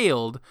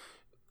failed.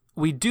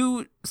 We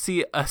do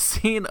see a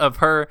scene of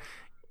her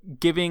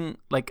giving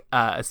like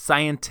a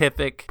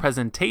scientific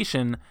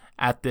presentation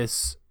at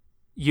this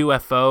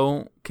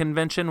UFO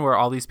convention where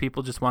all these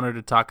people just wanted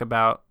to talk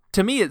about.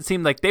 To me, it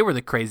seemed like they were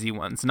the crazy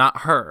ones,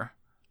 not her.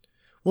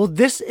 Well,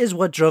 this is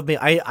what drove me.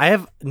 I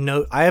had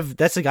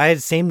the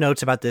same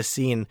notes about this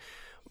scene,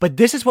 but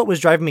this is what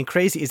was driving me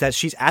crazy, is that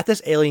she's at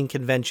this alien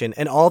convention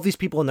and all of these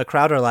people in the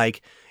crowd are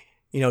like,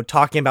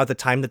 talking about the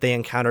time that they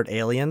encountered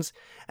aliens.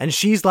 And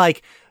she's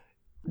like,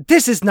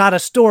 this is not a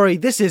story.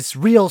 This is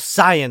real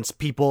science,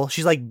 people.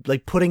 She's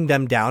like putting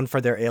them down for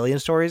their alien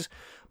stories.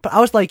 But I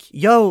was like,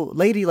 yo,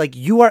 lady, like,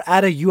 you are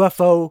at a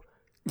UFO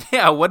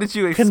Yeah, what did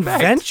you expect?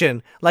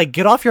 convention. Like,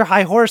 get off your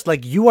high horse.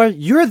 Like,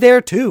 you're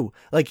there too.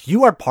 Like,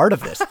 you are part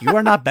of this. You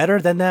are not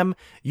better than them.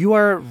 You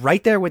are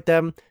right there with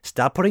them.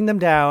 Stop putting them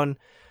down.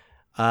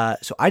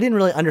 So I didn't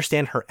really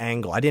understand her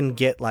angle. I didn't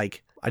get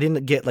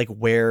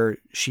where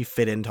she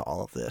fit into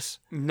all of this.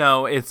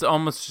 No, it's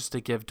almost just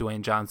to give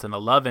Dwayne Johnson a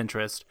love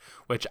interest,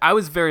 which I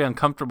was very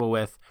uncomfortable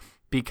with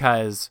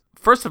because,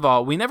 first of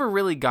all, we never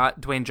really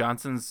got Dwayne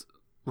Johnson's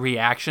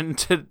reaction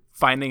to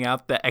finding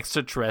out that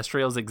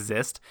extraterrestrials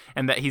exist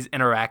and that he's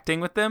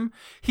interacting with them.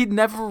 He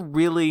never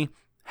really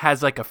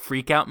has like a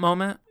freak out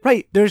moment.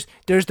 Right. There's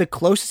the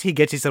closest he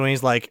gets is when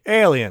he's like,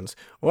 aliens.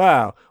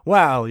 Wow.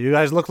 You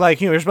guys look like,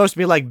 you're supposed to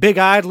be like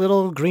big-eyed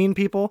little green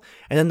people.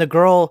 And then the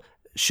girl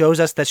shows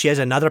us that she has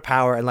another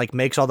power and like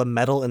makes all the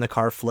metal in the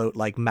car float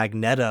like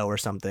Magneto or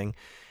something.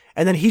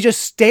 And then he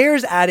just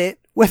stares at it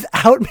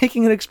without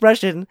making an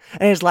expression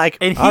and is like,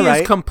 and he all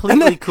right. is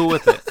completely cool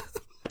with it.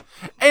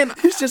 And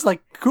he's just like,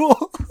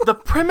 cool. The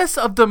premise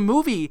of the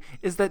movie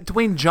is that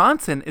Dwayne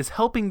Johnson is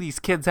helping these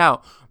kids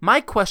out. My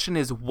question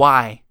is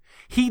why?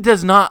 He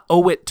does not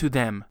owe it to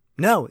them.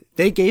 No,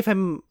 they gave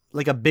him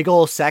like a big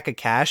old sack of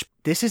cash.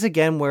 This is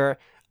again where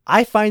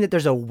I find that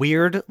there's a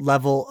weird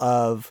level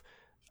of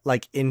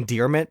like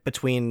endearment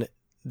between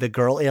the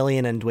girl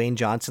alien and Dwayne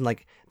Johnson,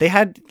 like they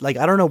had like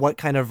I don't know what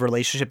kind of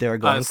relationship they were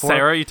going for.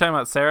 Sarah, you talking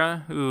about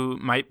Sarah, who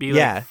might be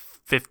like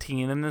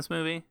 15 in this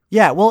movie?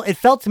 Yeah, well, it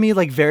felt to me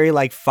like very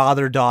like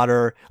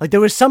father-daughter. Like there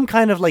was some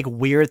kind of like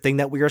weird thing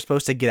that we were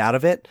supposed to get out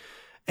of it.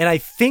 And I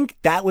think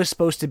that was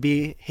supposed to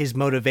be his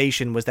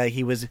motivation, was that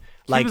he was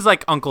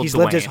like Uncle he's Dwayne.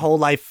 lived his whole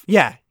life.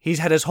 Yeah, he's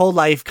had his whole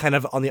life kind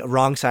of on the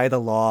wrong side of the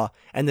law,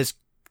 and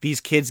these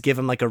kids give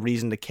him like a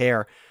reason to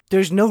care.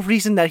 There's no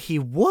reason that he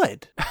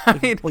would.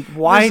 Like,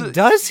 why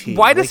does he?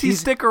 Why does he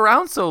stick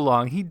around so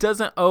long? He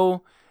doesn't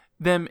owe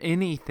them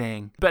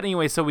anything. But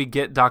anyway, so we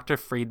get Dr.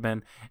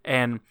 Friedman,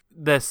 and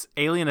this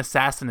alien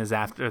assassin is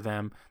after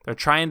them. They're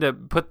trying to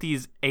put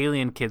these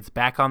alien kids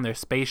back on their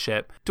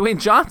spaceship. Dwayne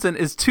Johnson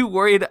is too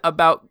worried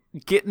about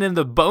getting in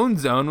the bone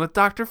zone with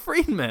Dr.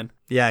 Friedman.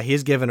 Yeah,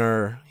 he's given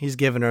her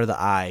the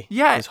eye.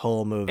 Yeah, this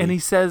whole movie. And he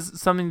says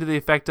something to the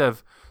effect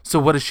of, "So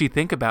what does she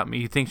think about me?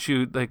 You think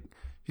she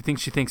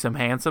thinks I'm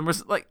handsome?" Or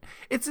like,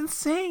 it's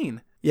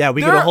insane. Yeah,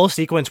 we get a whole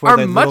sequence where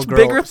the much little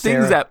girl, bigger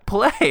things Sarah, at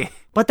play.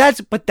 But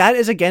that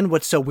is again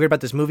what's so weird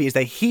about this movie, is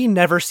that he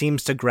never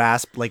seems to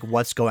grasp like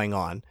what's going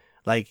on.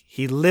 Like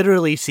he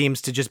literally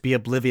seems to just be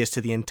oblivious to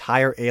the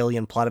entire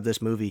alien plot of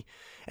this movie,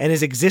 and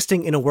is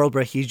existing in a world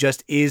where he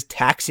just is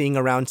taxiing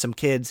around some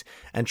kids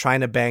and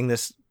trying to bang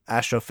this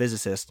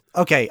astrophysicist.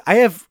 Okay,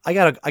 I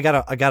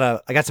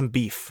got some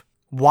beef.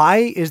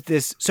 Why is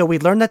this? So we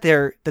learned that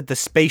the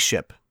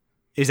spaceship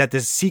is at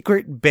this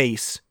secret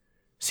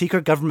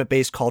government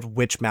base called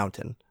Witch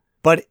Mountain,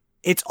 but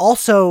it's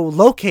also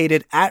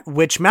located at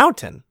Witch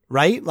Mountain,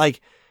 right?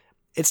 Like,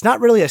 it's not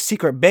really a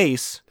secret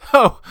base.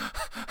 Oh,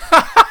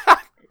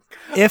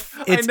 if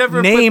it's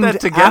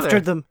named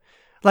after them,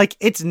 like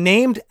it's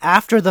named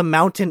after the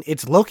mountain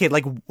it's located.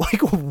 Like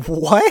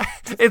what?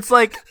 It's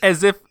like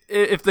as if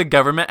the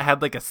government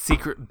had like a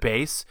secret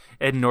base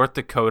in North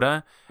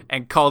Dakota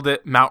and called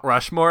it Mount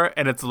Rushmore,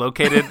 and it's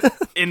located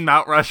in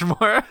Mount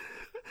Rushmore.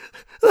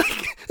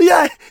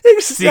 Yeah,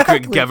 exactly.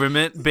 Secret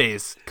government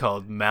base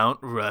called Mount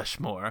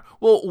Rushmore.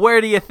 Well,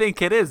 where do you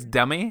think it is,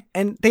 dummy?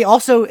 And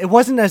it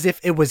wasn't as if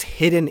it was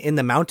hidden in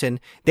the mountain.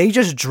 They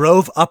just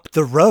drove up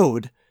the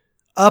road,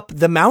 up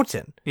the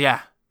mountain.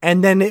 Yeah.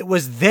 And then it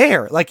was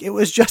there. Like, it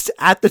was just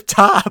at the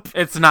top.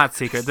 It's not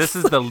secret. This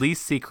is the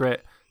least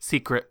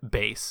secret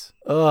base.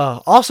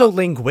 Also,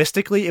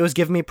 linguistically, it was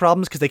giving me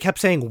problems because they kept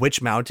saying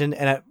Witch Mountain.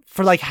 And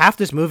for like half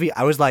this movie,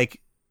 I was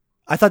like,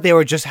 I thought they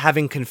were just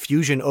having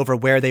confusion over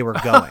where they were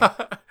going.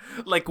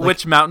 like,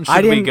 which mountain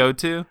should we go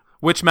to?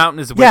 Which mountain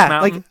is which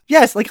mountain? Like,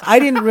 yes, like I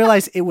didn't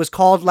realize it was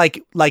called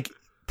like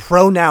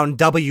pronoun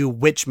W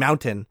Witch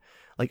Mountain.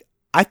 Like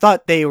I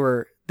thought they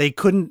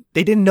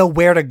didn't know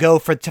where to go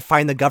to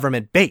find the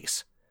government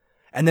base.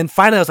 And then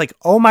finally I was like,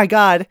 oh my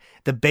God,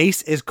 the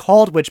base is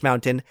called Witch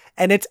Mountain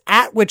and it's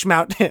at Witch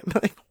Mountain.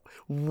 Like,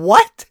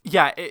 what?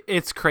 Yeah,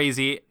 it's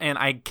crazy. And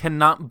I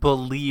cannot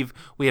believe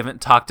we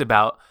haven't talked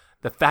about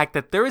the fact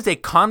that there is a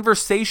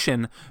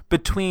conversation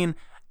between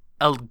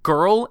a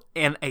girl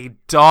and a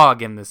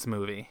dog in this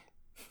movie.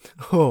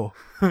 Oh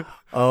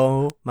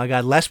my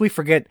God. Lest we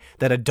forget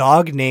that a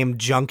dog named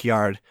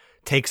Junkyard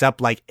takes up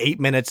like 8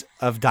 minutes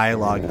of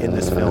dialogue in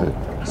this film.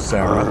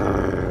 Sarah.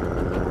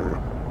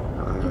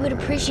 He would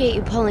appreciate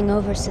you pulling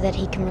over so that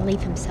he can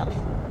relieve himself.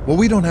 Well,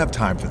 we don't have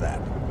time for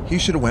that. He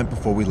should have went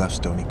before we left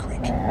Stony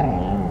Creek.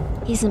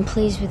 He isn't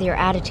pleased with your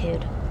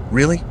attitude.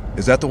 Really?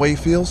 Is that the way he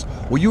feels?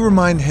 Will you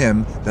remind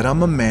him that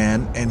I'm a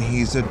man and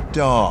he's a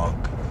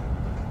dog?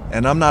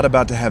 And I'm not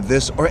about to have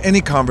this or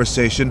any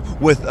conversation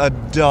with a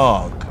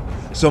dog.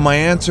 So my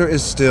answer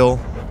is still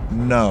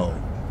no.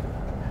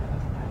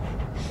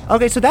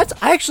 Okay, so that's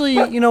actually,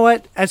 you know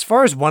what? As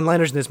far as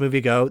one-liners in this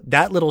movie go,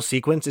 that little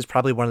sequence is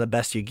probably one of the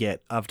best you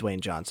get of Dwayne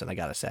Johnson, I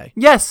gotta say.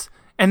 Yes,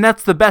 and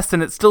that's the best,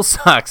 and it still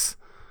sucks.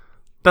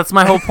 That's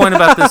my whole point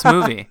about this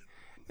movie.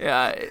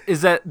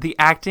 Is that the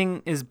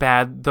acting is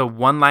bad, the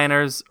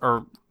one-liners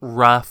are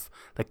rough,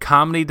 the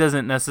comedy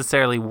doesn't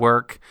necessarily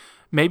work.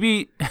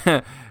 Maybe,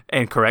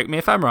 and correct me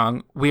if I'm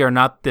wrong, we are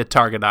not the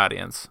target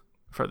audience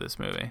for this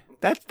movie.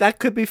 That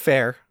could be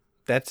fair.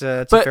 That's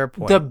a fair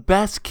point. The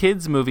best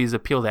kids movies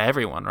appeal to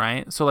everyone,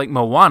 right? So like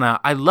Moana,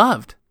 I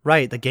loved.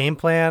 Right, the game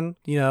plan,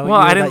 Well,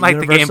 I didn't like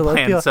the game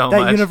plan so much.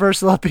 That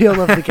universal appeal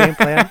of the game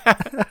plan.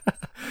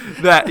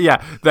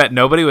 that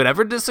nobody would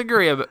ever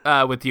disagree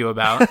with you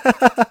about.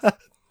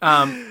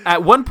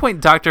 At one point,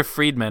 Dr.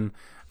 Friedman,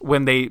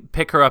 when they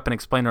pick her up and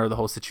explain to her the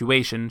whole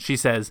situation, she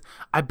says,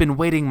 "I've been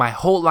waiting my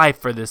whole life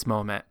for this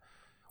moment."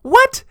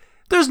 What?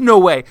 There's no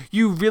way.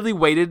 You really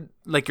waited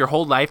like your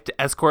whole life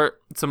to escort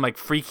some like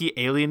freaky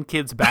alien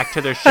kids back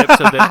to their ship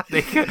so that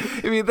they could...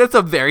 I mean, that's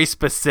a very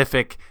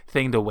specific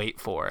thing to wait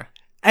for.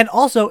 And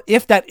also,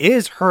 if that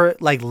is her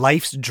like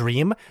life's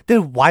dream,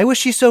 then why was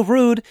she so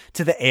rude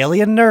to the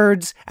alien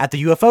nerds at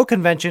the UFO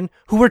convention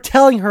who were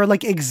telling her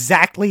like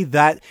exactly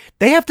that?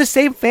 They have the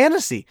same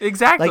fantasy.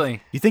 Exactly.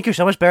 Like, you think you're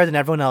so much better than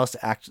everyone else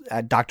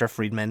at Dr.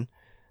 Friedman,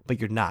 but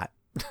you're not.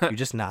 You're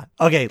just not.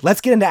 Okay,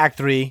 let's get into Act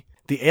 3.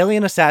 the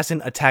alien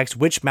assassin attacks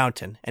Witch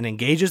Mountain and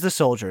engages the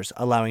soldiers,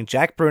 allowing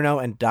Jack Bruno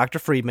and Dr.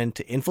 Friedman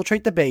to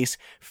infiltrate the base,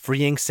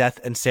 freeing Seth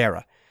and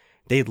Sarah.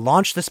 They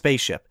launch the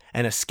spaceship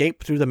and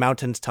escape through the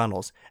mountain's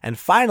tunnels, and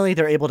finally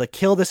they're able to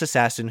kill this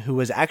assassin who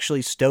was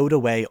actually stowed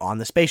away on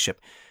the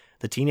spaceship.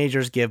 The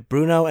teenagers give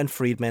Bruno and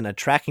Friedman a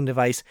tracking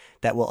device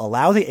that will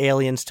allow the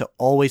aliens to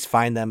always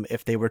find them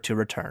if they were to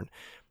return.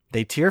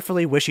 They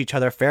tearfully wish each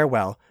other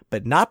farewell,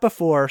 but not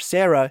before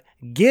Sarah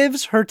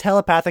gives her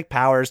telepathic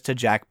powers to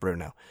Jack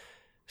Bruno.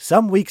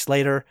 Some weeks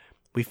later,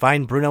 we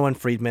find Bruno and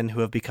Friedman, who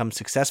have become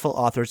successful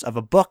authors of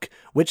a book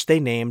which they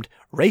named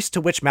Race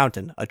to Witch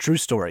Mountain, A True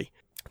Story.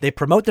 They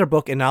promote their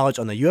book and knowledge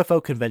on the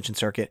UFO convention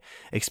circuit,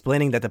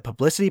 explaining that the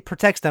publicity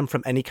protects them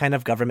from any kind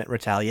of government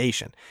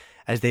retaliation.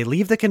 As they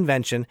leave the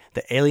convention,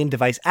 the alien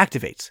device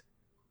activates,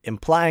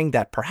 implying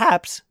that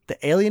perhaps the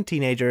alien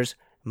teenagers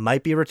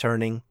might be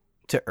returning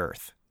to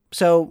Earth.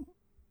 So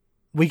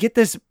we get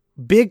this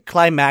big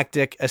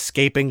climactic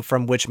escaping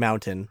from Witch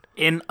Mountain.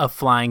 In a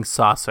flying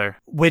saucer.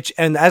 Which,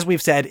 and as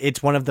we've said,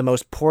 it's one of the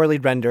most poorly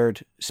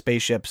rendered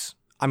spaceships.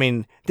 I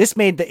mean, this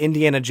made the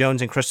Indiana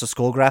Jones and Crystal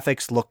Skull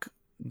graphics look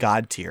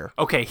god tier.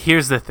 Okay,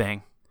 here's the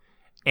thing.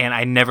 And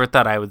I never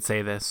thought I would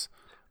say this,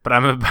 but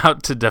I'm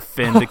about to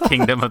defend the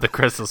Kingdom of the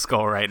Crystal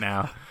Skull right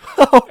now.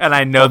 And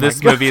I know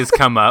this movie has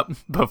come up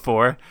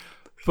before,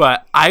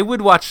 but I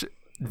would watch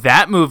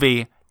that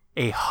movie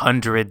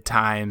 100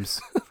 times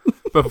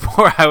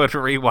before I would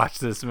rewatch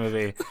this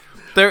movie.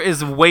 There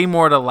is way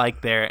more to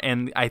like there,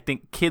 and I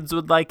think kids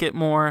would like it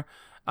more.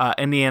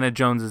 Indiana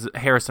Jones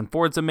Harrison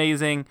Ford's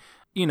amazing.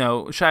 You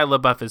know, Shia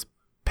LaBeouf is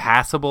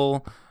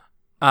passable.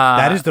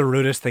 That is the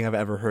rudest thing I've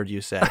ever heard you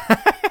say.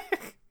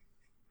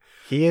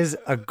 He is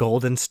a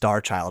golden star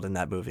child in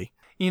that movie.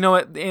 You know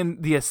what?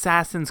 And the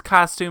assassin's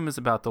costume is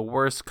about the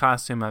worst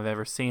costume I've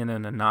ever seen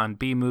in a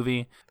non-B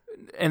movie.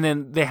 And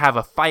then they have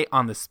a fight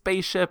on the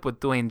spaceship with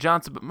Dwayne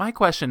Johnson. But my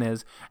question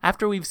is,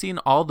 after we've seen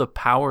all the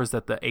powers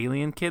that the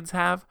alien kids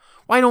have,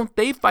 why don't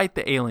they fight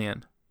the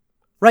alien?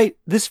 Right.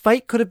 This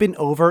fight could have been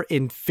over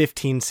in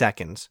 15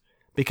 seconds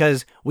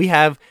because we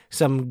have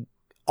some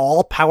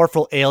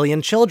all-powerful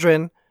alien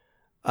children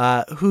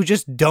who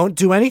just don't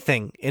do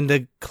anything in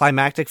the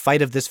climactic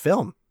fight of this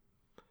film.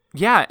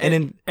 Yeah,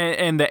 and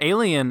the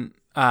alien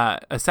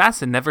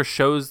assassin never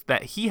shows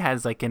that he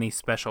has like any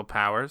special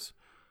powers.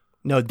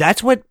 No,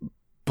 that's what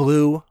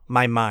blew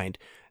my mind.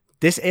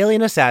 This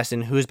alien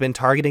assassin who has been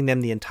targeting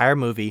them the entire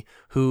movie,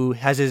 who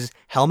has his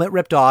helmet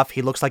ripped off,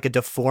 he looks like a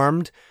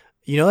deformed,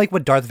 you know, like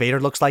what Darth Vader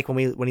looks like when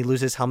he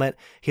loses his helmet.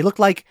 He looked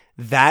like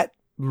that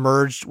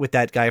merged with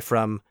that guy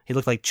from, he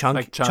looked like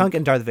Chunk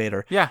and Darth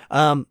Vader. Yeah.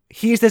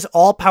 He's this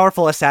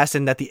all-powerful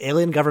assassin that the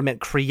alien government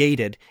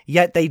created,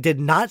 yet they did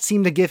not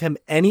seem to give him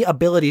any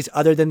abilities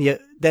other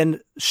than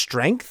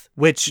strength,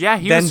 which yeah,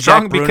 he then was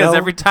strong Jack Bruno, because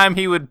every time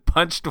he would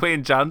punch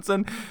Dwayne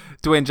Johnson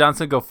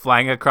would go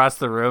flying across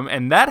the room,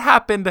 and that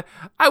happened,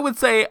 I would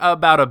say,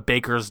 about a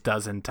baker's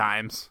dozen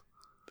times.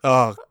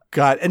 Oh,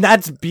 God. And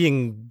that's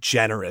being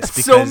generous.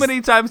 Because so many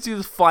times he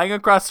was flying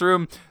across the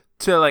room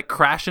to like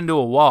crash into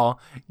a wall,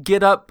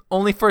 get up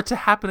only for it to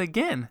happen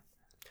again.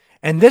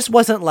 And this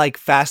wasn't like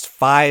Fast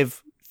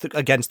Five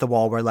against the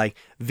wall where like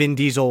Vin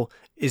Diesel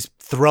is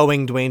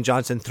throwing Dwayne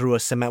Johnson through a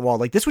cement wall.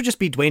 Like this would just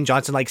be Dwayne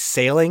Johnson like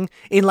sailing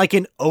in like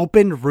an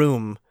open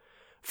room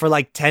for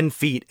like 10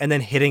 feet and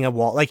then hitting a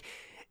wall. Like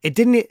it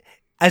didn't,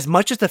 as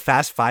much as the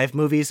Fast Five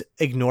movies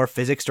ignore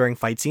physics during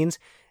fight scenes,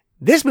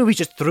 this movie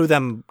just threw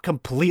them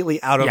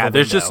completely out of the window.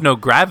 There's just no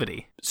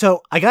gravity.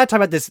 So I gotta talk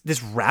about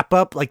this wrap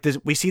up. Like this,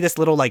 we see this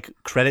little like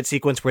credit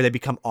sequence where they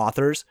become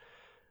authors.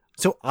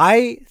 So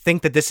I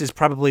think that this is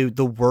probably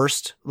the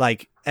worst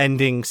like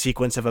ending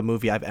sequence of a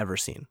movie I've ever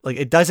seen. Like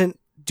it doesn't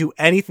do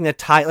anything to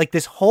tie, like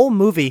this whole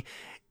movie,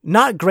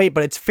 not great,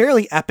 but it's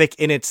fairly epic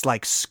in its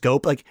like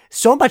scope. Like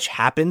so much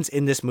happens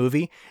in this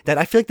movie that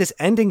I feel like this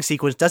ending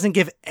sequence doesn't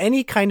give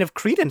any kind of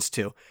credence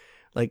to.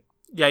 Like,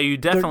 yeah, you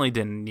definitely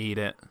didn't need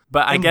it.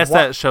 But I guess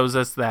that shows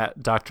us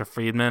that Dr.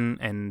 Friedman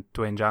and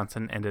Dwayne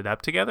Johnson ended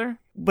up together.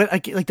 But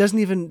like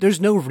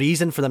there's no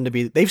reason for them to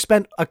be. They've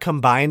spent a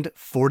combined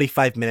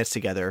 45 minutes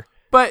together.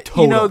 But,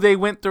 total. You know, they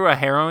went through a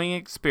harrowing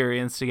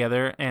experience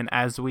together. And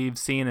as we've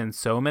seen in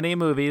so many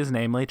movies,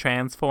 namely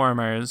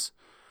Transformers,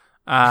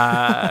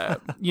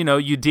 you know,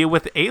 you deal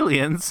with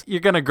aliens, you're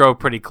going to grow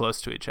pretty close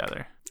to each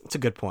other. That's a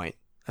good point.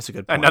 That's a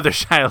good point. Another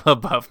Shia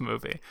LaBeouf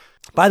movie.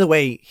 By the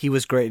way, he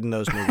was great in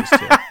those movies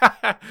too.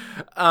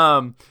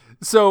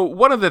 So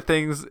one of the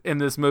things in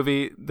this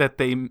movie that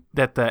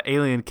the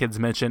alien kids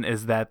mention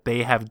is that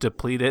they have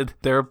depleted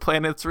their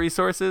planet's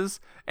resources,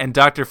 and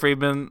Dr.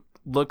 Friedman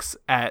looks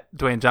at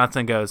Dwayne Johnson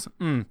and goes,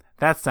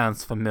 that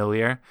sounds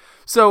familiar.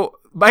 So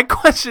my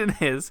question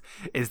is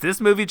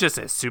this movie just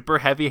a super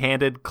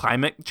heavy-handed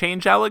climate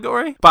change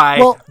allegory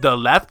by the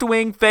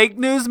left-wing fake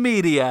news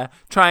media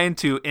trying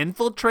to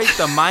infiltrate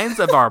the minds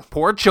of our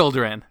poor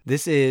children?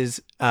 This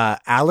is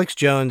Alex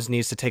Jones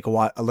needs to take a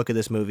look at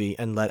this movie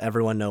and let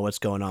everyone know what's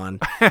going on.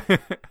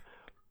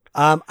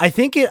 I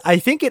think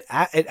it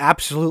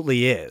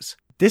absolutely is.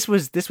 This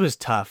was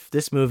tough.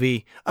 This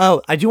movie.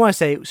 Oh, I do want to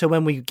say, so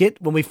when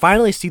we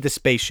finally see the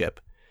spaceship,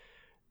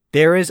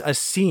 there is a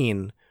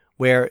scene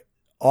where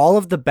all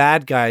of the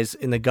bad guys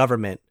in the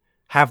government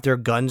have their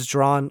guns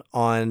drawn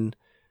on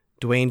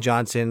Dwayne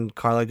Johnson,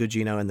 Carla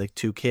Gugino, and the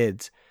two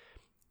kids.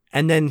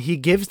 And then he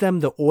gives them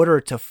the order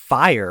to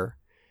fire.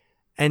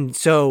 And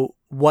so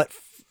what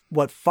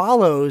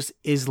follows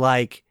is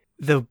like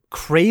the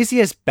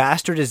craziest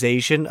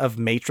bastardization of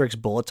Matrix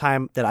bullet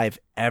time that I've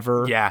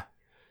ever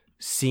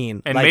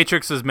seen. And like,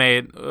 Matrix was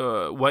made,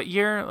 what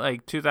year?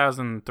 Like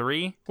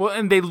 2003? Well,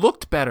 and they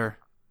looked better.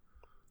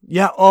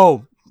 Yeah,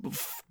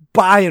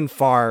 by and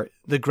far,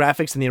 the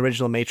graphics in the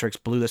original Matrix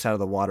blew this out of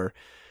the water.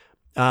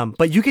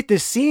 But you get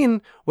this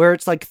scene where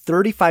it's like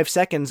 35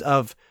 seconds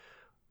of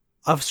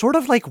sort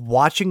of like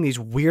watching these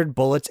weird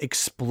bullets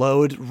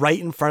explode right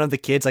in front of the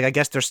kids. Like, I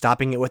guess they're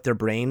stopping it with their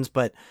brains,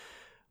 but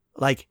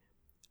like,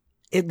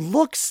 it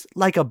looks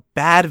like a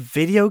bad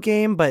video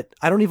game, but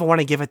I don't even want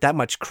to give it that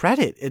much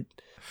credit.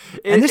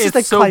 And this is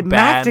like so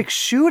climactic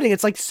shooting.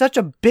 It's like such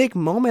a big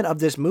moment of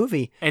this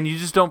movie. And you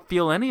just don't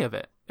feel any of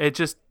it.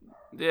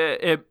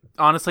 It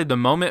honestly, the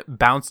moment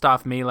bounced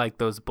off me like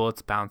those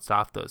bullets bounced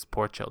off those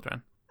poor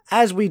children.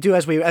 As we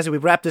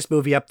wrap this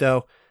movie up,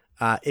 though,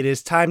 it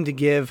is time to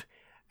give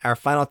our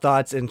final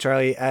thoughts. And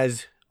Charlie,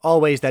 as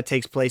always, that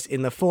takes place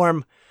in the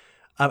form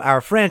of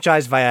our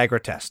franchise Viagra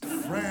test.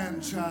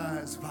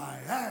 Franchise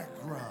Viagra.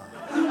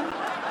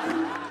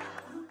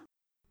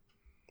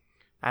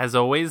 As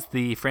always,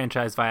 the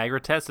franchise Viagra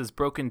test is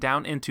broken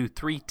down into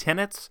 3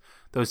 tenets.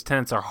 Those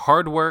tenets are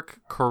hard work,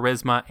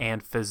 charisma,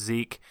 and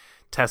physique.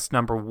 Test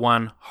number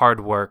 1, hard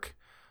work.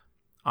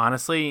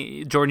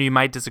 Honestly, Jordan, you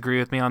might disagree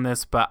with me on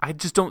this, but I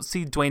just don't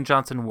see Dwayne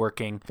Johnson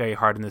working very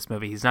hard in this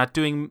movie. He's not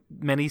doing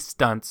many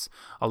stunts.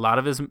 A lot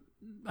of his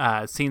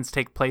scenes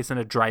take place in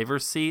a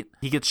driver's seat.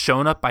 He gets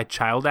shown up by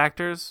child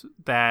actors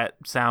that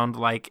sound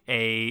like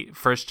a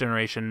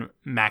first-generation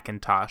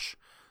Macintosh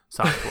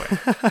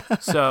software.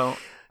 So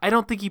I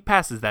don't think he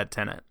passes that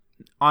tenet.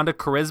 On to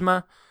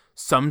charisma.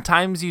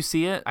 Sometimes you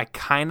see it. I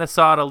kind of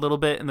saw it a little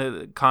bit in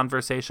the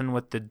conversation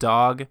with the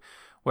dog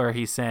where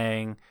he's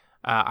saying,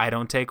 I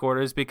don't take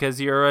orders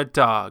because you're a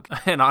dog.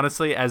 And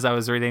honestly, as I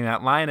was reading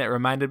that line, it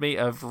reminded me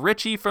of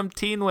Richie from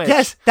Teen Witch.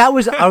 Yes, I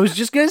was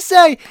just going to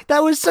say, that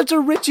was such a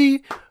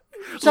Richie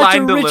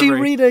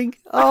reading.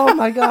 Oh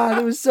my God,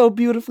 it was so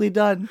beautifully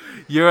done.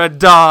 You're a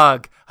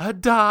dog. A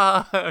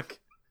dog.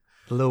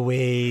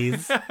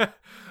 Louise.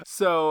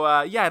 So,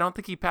 I don't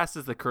think he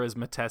passes the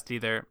charisma test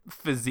either.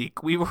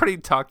 Physique. We've already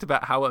talked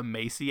about how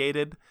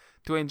emaciated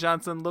Dwayne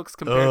Johnson looks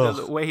compared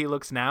to the way he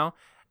looks now.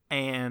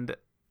 And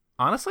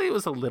honestly, it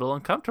was a little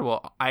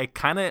uncomfortable. I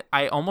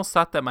almost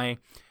thought that my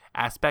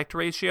aspect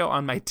ratio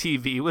on my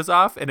TV was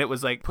off and it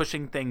was like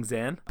pushing things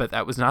in, but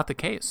that was not the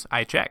case.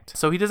 I checked.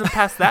 So he doesn't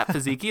pass that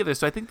physique either.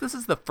 So I think this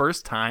is the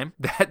first time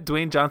that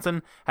Dwayne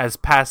Johnson has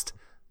passed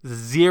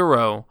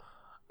 0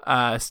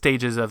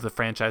 stages of the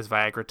franchise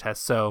Viagra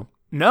test. So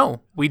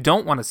no, we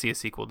don't want to see a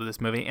sequel to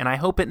this movie, and I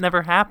hope it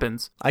never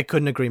happens. I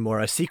couldn't agree more.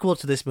 A sequel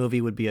to this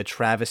movie would be a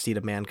travesty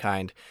to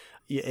mankind.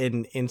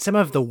 In some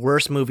of the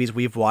worst movies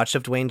we've watched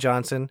of Dwayne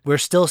Johnson, we're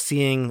still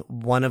seeing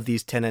one of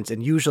these tenets,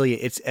 and usually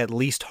it's at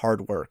least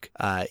hard work.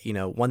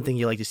 One thing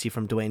you like to see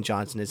from Dwayne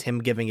Johnson is him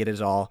giving it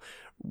his all,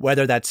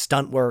 whether that's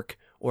stunt work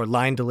or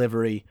line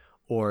delivery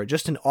or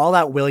just an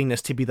all-out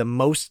willingness to be the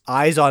most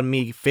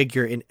eyes-on-me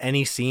figure in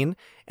any scene.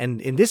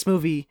 And in this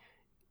movie,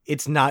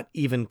 it's not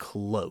even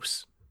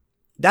close.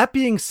 That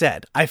being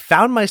said, I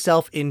found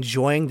myself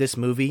enjoying this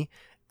movie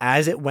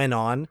as it went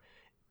on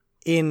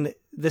in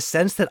the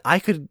sense that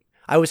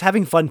I was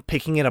having fun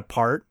picking it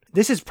apart.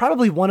 This is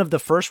probably one of the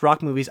first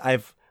Rock movies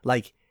I've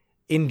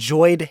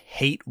enjoyed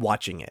hate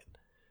watching it,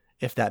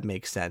 if that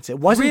makes sense. It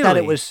wasn't that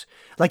it was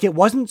it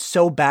wasn't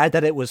so bad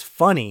that it was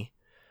funny,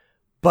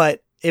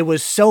 but it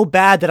was so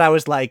bad that I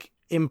was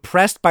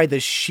impressed by the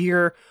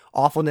sheer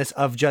awfulness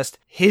of just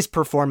his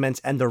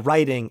performance and the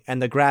writing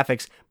and the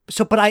graphics.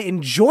 So, but I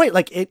enjoyed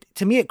it.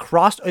 To me, it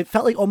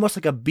felt like almost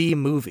like a B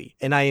movie,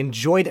 and I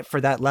enjoyed it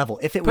for that level.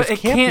 If it was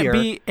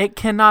campier, it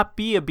cannot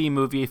be a B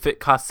movie if it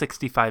cost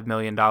 $65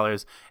 million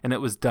and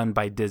it was done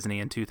by Disney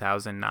in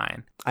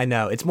 2009. I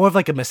know, it's more of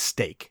like a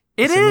mistake.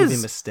 It's a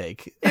movie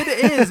mistake. It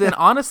is, and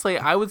honestly,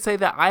 I would say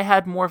that I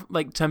had more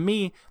to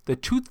me. The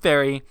Tooth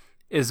Fairy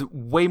is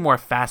way more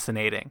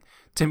fascinating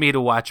to me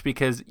to watch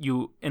because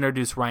you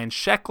introduce Ryan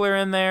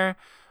Sheckler in there.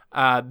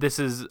 This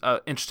is an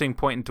interesting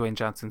point in Dwayne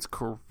Johnson's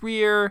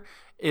career.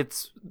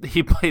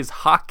 He plays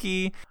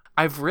hockey.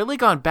 I've really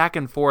gone back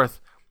and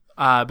forth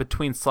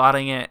between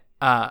slotting it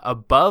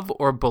above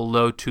or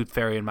below Tooth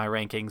Fairy in my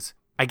rankings.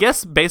 I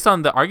guess based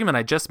on the argument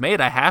I just made,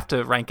 I have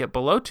to rank it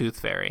below Tooth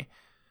Fairy.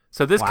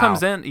 So this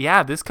comes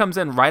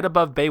in right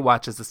above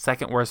Baywatch as the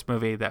second worst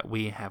movie that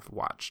we have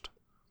watched.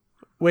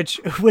 Which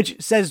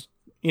says,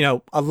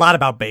 a lot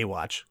about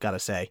Baywatch, gotta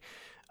say.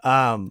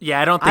 I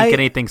don't think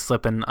anything's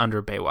slipping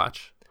under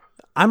Baywatch.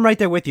 I'm right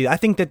there with you. I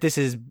think that this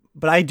is,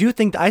 but I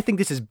think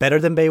this is better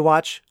than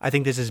Baywatch. I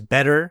think this is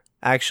better,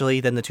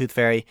 actually, than The Tooth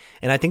Fairy.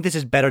 And I think this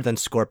is better than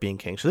Scorpion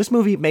King. So this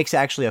movie makes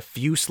actually a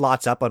few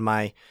slots up on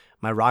my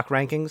rock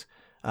rankings,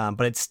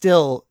 but it's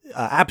still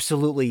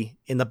absolutely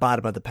in the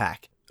bottom of the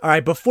pack. All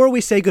right, before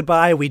we say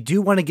goodbye, we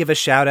do want to give a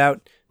shout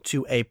out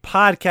to a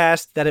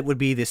podcast that it would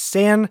be the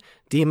San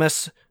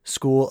Dimas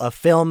School of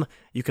Film.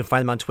 You can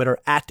find them on Twitter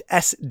at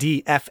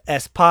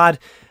SDFSpod.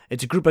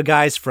 It's a group of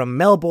guys from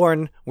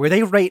Melbourne where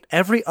they rate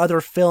every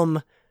other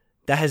film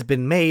that has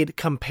been made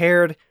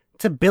compared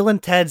to Bill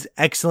and Ted's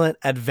Excellent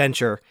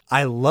Adventure.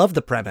 I love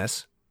the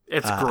premise.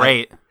 It's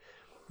great.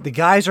 The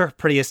guys are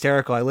pretty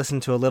hysterical. I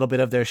listened to a little bit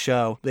of their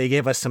show. They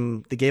gave us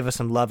some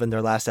love in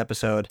their last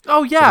episode.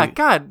 Oh yeah,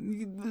 God,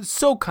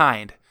 so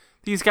kind.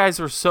 These guys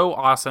were so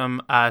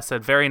awesome.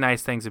 Said very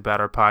nice things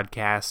about our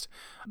podcast.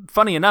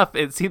 Funny enough,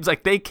 it seems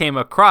like they came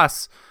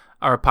across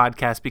our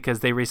podcast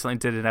because they recently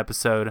did an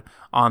episode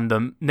on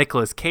the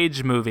Nicolas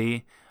Cage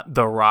movie,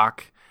 The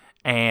Rock.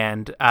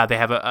 And they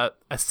have a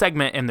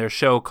segment in their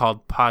show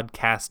called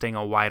Podcasting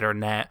a Wider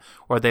Net,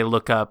 where they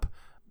look up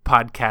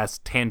podcasts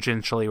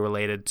tangentially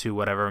related to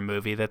whatever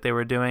movie that they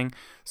were doing.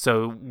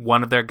 So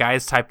one of their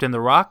guys typed in The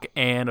Rock,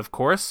 and of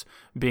course,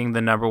 being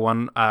the number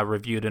one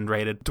reviewed and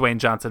rated Dwayne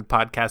Johnson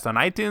podcast on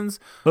iTunes,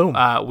 boom,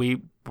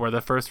 we were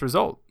the first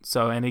result.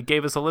 So, and he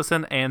gave us a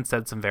listen and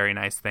said some very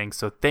nice things.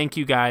 So thank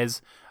you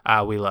guys.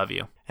 We love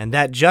you. And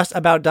that just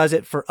about does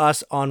it for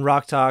us on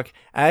Rock Talk.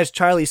 As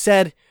Charlie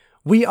said,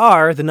 we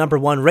are the number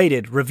one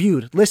rated,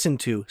 reviewed, listened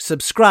to,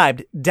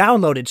 subscribed,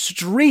 downloaded,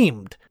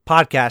 streamed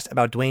podcast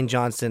about Dwayne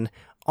Johnson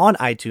on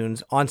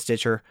iTunes, on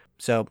Stitcher.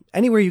 So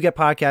anywhere you get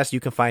podcasts, you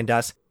can find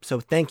us.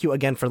 So thank you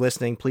again for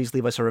listening. Please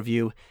leave us a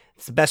review.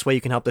 It's the best way you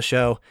can help the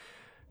show.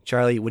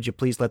 Charlie, would you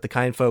please let the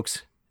kind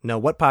folks know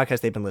what podcast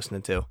they've been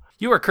listening to?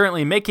 You are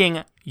currently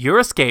making your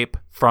escape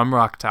from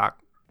Rock Talk.